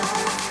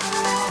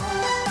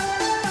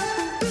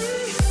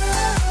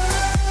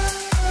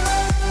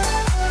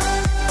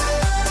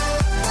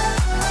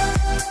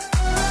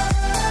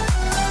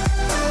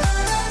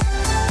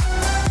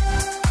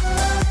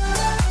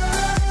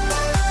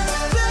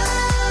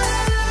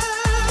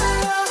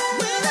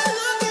 When I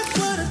look at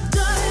what I've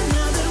done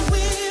now that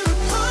we're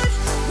apart,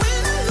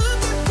 when I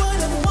look at what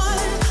I've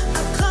won,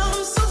 I've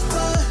come so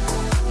far.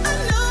 I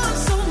know I'm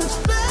so much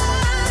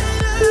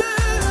better.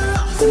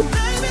 So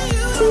baby,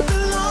 you don't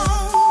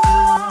belong.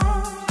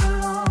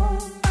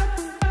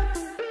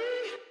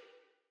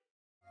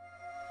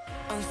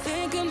 I'm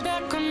thinking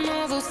back on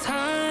all those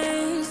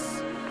times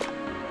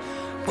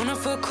when I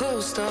felt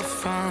closed off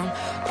from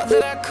all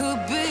that I could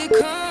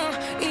become,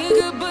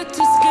 eager but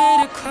too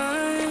scared to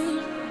climb.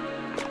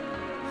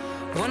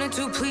 Wanted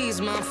to please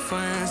my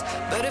friends,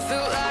 but it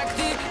felt like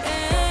the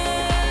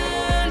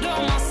end of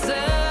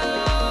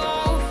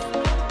myself.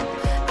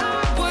 I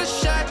was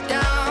shut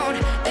down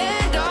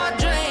and all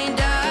drained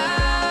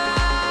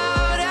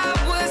out. I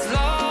was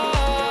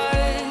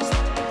lost,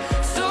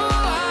 so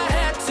I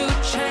had to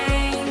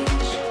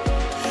change.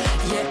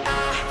 Yeah,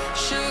 I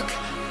shook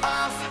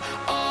off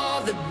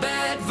all the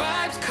bad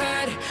vibes,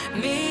 cut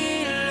me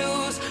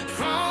loose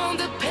from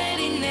the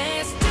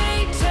pettiness they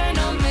turned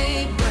on me.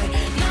 But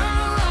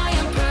now I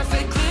am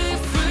perfectly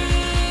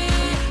free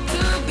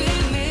to be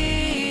me.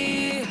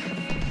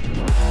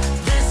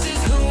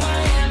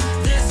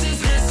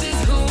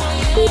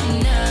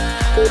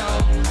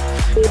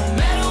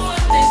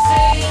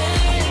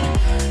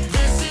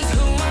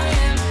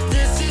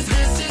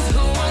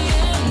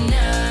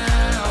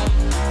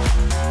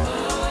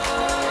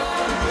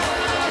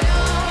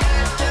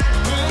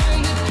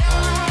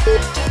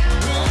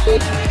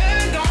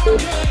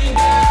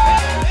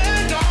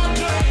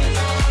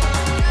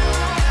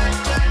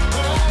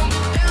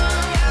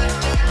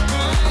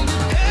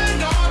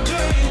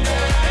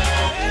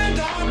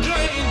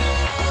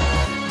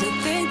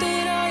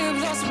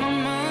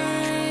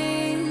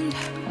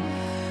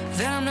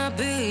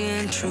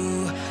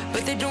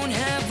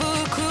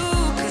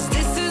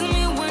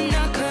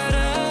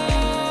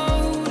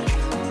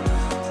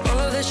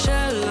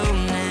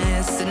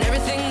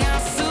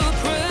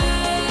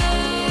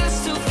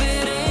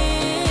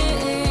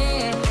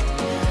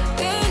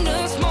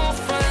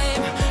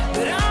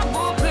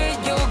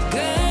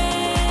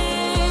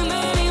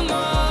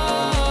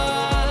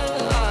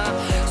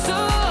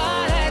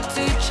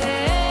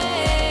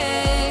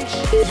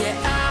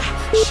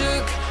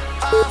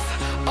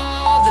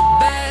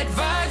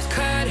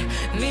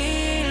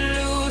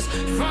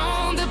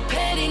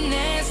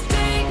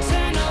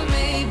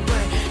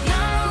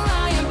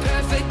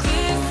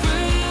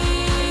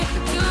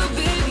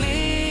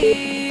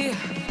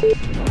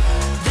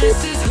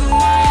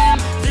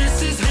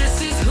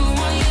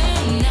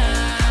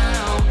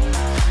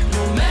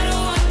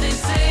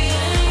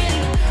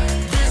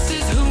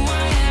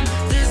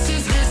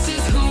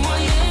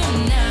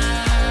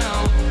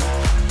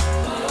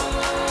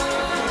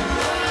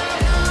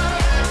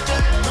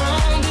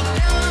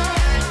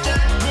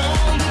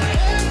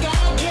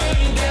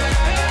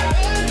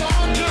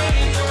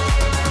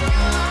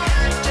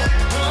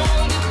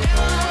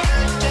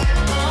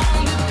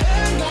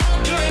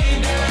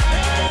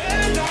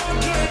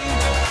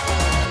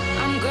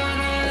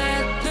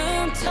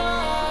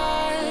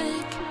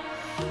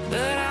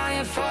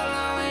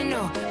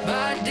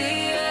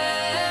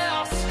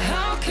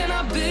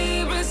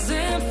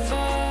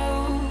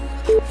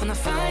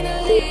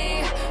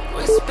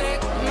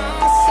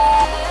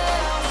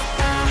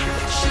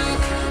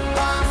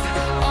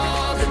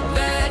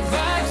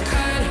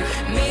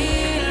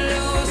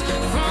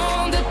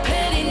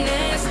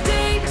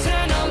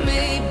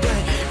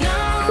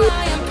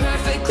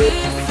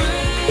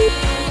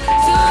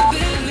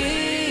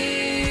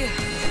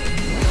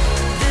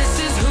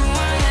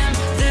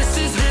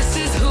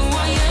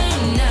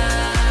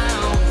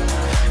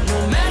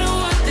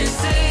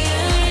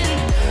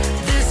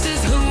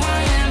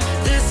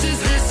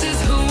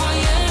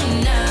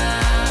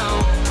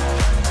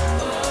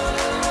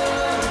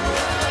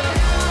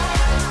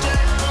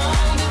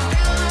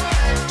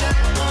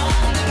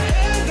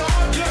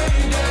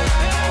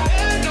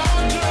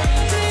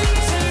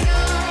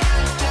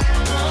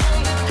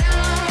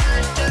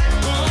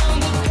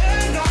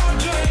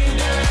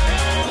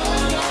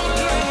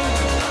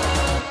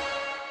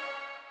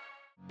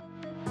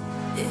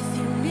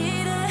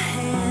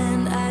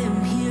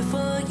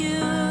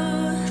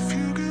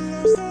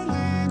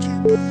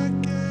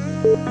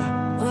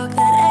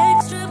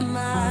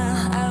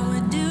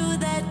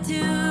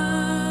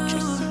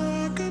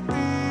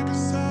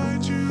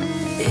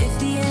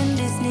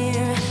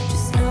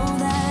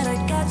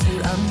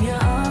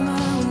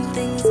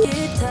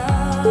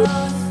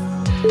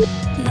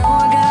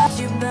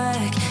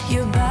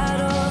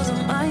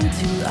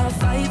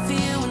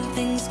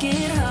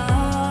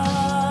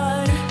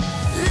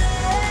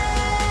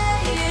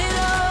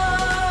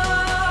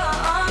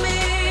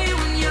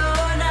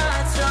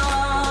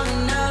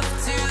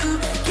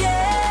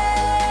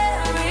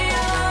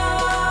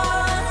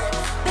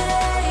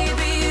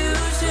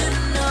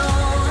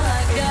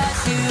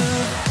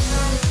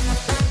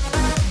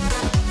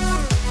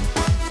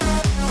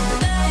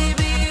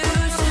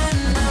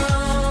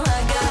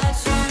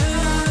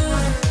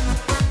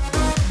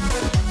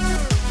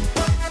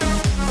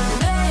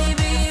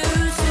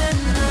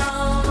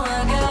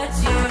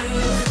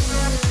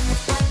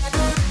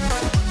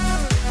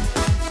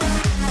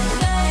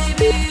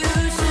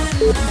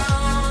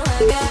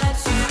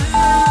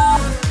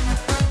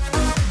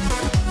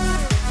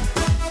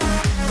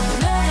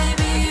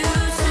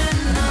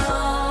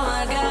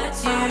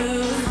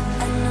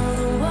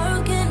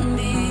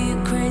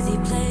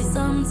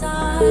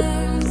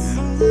 times.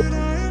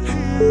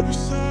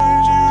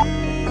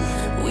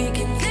 We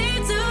can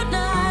leave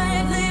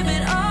tonight, leave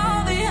it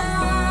all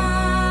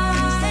behind.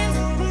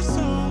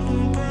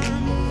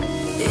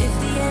 If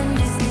the end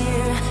is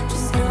near,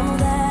 just know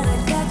that I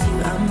got you.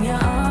 I'm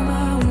your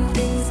armor when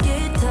things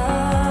get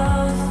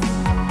tough.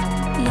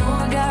 No,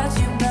 I got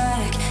you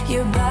back.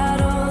 Your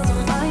battles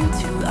are mine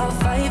too. I'll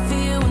fight for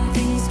you when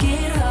things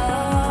get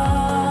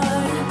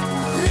hard.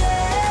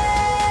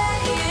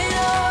 Lay it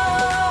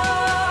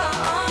all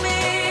on me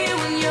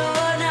when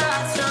you're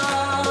not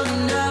strong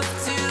enough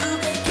to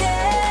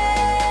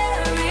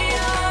carry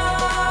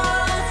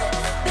on.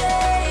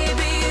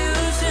 Baby, you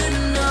should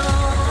know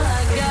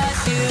I got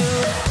you.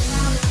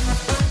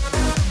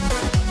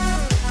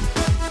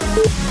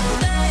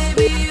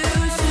 Baby, you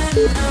should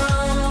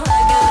know I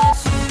got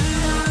you.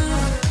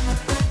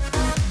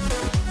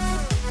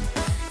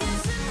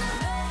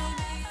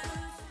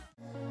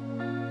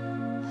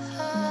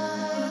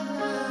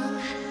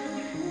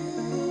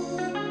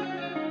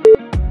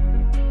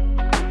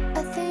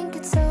 I think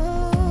it's over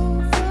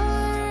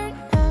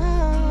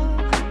now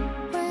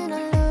when I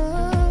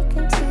look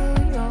into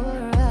your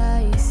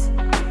eyes.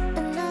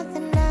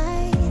 Another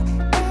night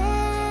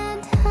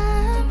and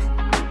I'm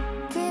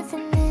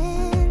giving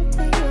in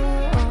to your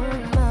own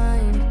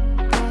mind.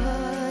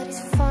 But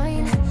it's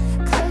fine,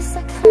 'cause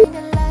I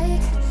kinda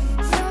like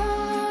your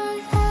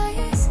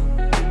lies.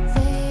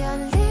 They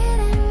are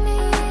leading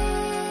me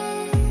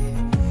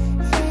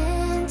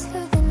into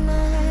the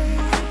night.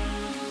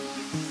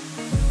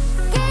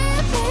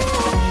 Give me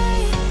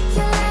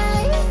your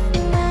light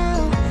now.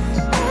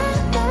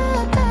 I'm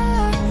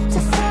about to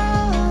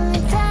fall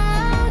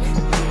down,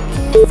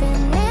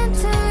 giving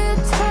into your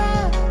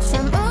touch.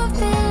 I'm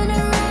moving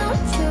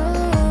around you.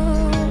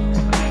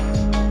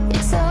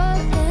 It's all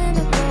in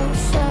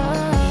emotion.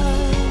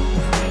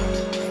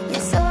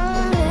 It's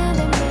all in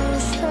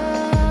emotion.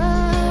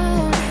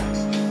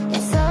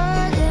 It's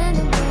all in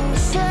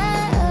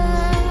emotion.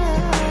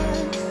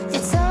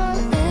 It's all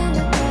in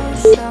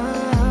emotion.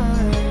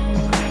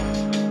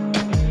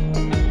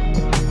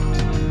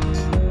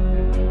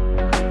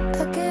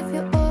 I'll give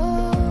you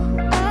all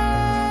I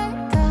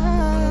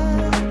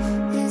got.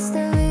 It's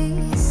the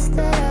least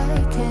that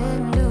I can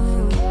do.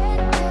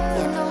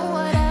 You know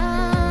what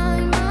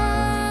I'm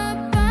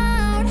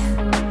about.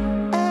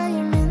 I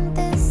am in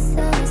this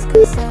and it's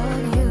 'cause of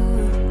you.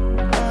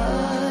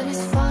 But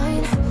it's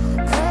fine,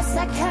 'cause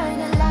I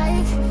kinda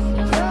like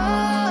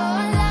your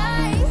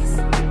lies.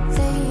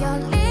 They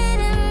are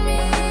leading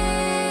me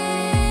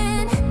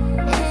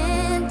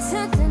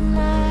into the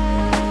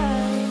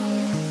night.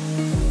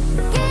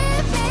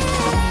 Give me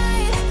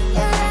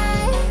your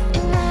light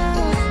now.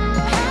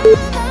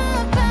 I'm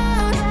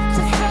about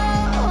to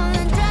fall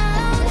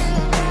down,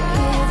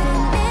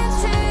 giving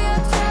into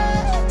your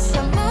touch.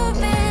 I'm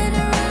moving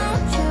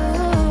around you.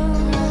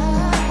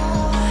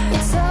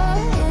 It's all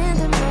in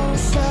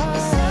emotion.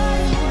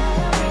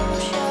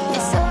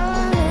 It's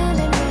all in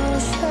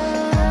emotion.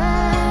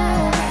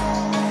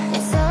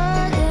 It's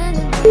all in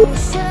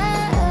emotion.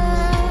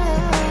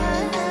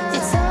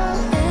 It's all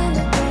in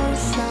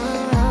emotion.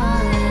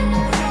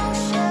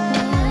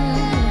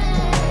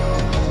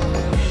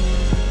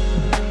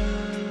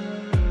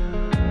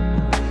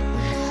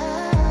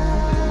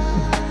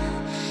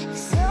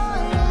 It's all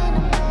in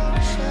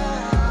emotion.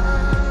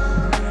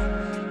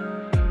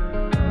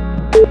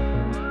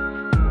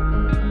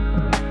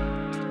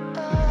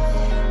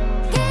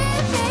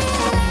 Give me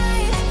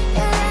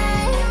your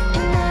light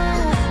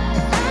now.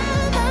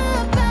 I'm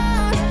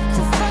about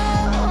to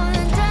fall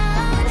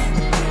down,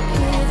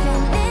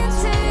 giving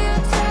into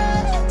your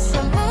touch.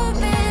 I'm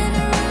moving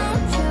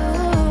around you.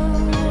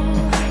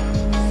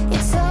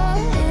 It's all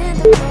in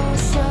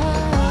emotion.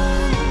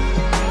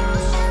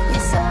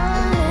 It's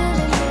all in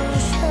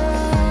emotion.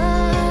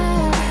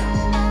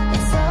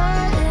 It's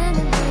all in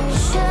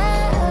emotion.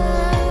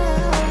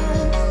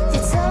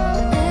 It's all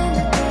in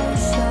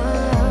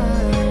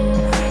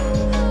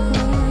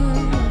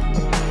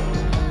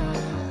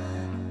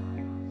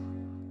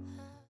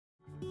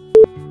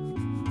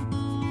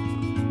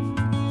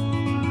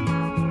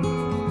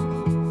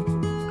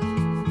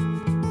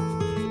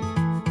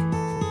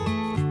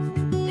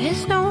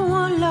There's no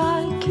one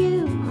like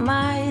you,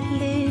 my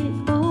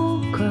little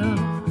girl.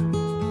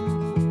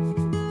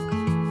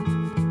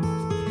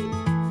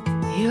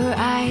 Your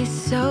eyes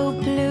so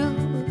blue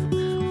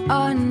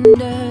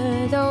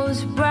under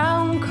those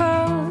brown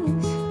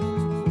curls.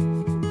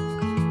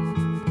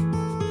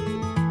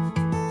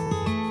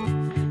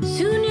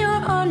 Soon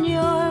you're on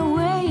your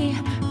way.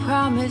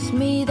 Promise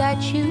me that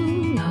you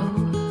know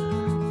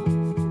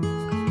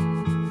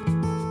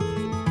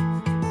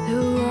the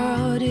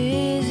world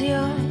is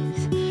yours.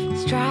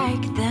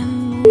 Strike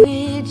them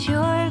with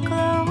your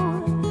glow.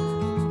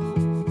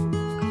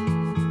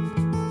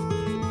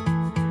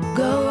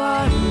 Go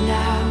on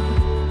now,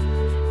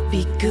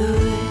 be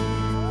good,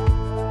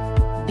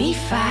 be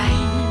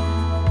fine.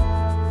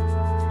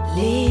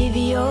 Live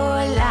your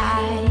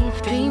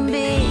life, dream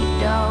big,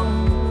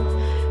 don't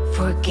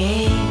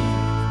forget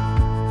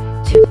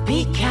to be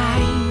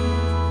kind.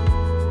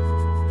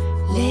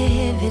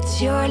 live,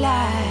 it's your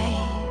life.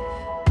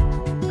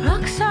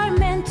 Rocks are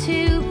meant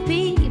to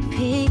be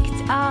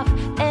picked up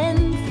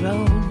and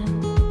thrown.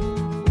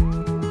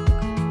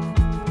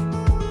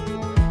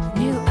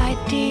 New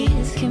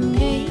ideas can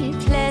be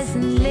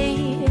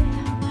pleasantly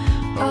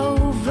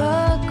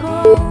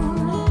overgrown.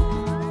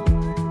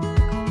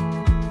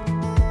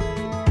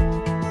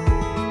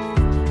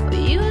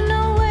 You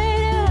know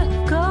where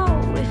to go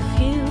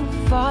if you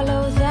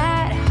follow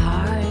that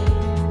heart.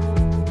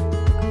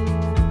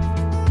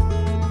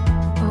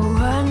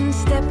 One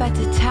step at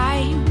a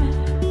time,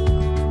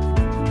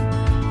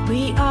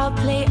 we all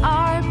play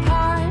our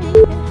part.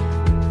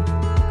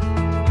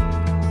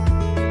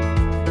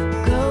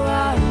 Go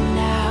on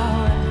now,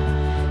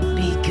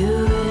 be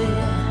good,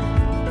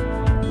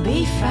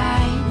 be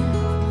fine.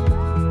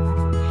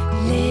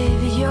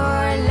 Live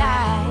your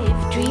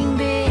life, dream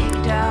big,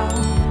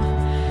 don't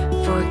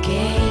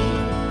forget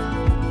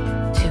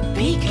to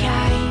be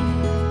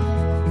kind.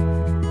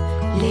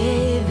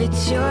 Live,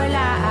 it's your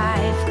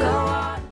life, go on.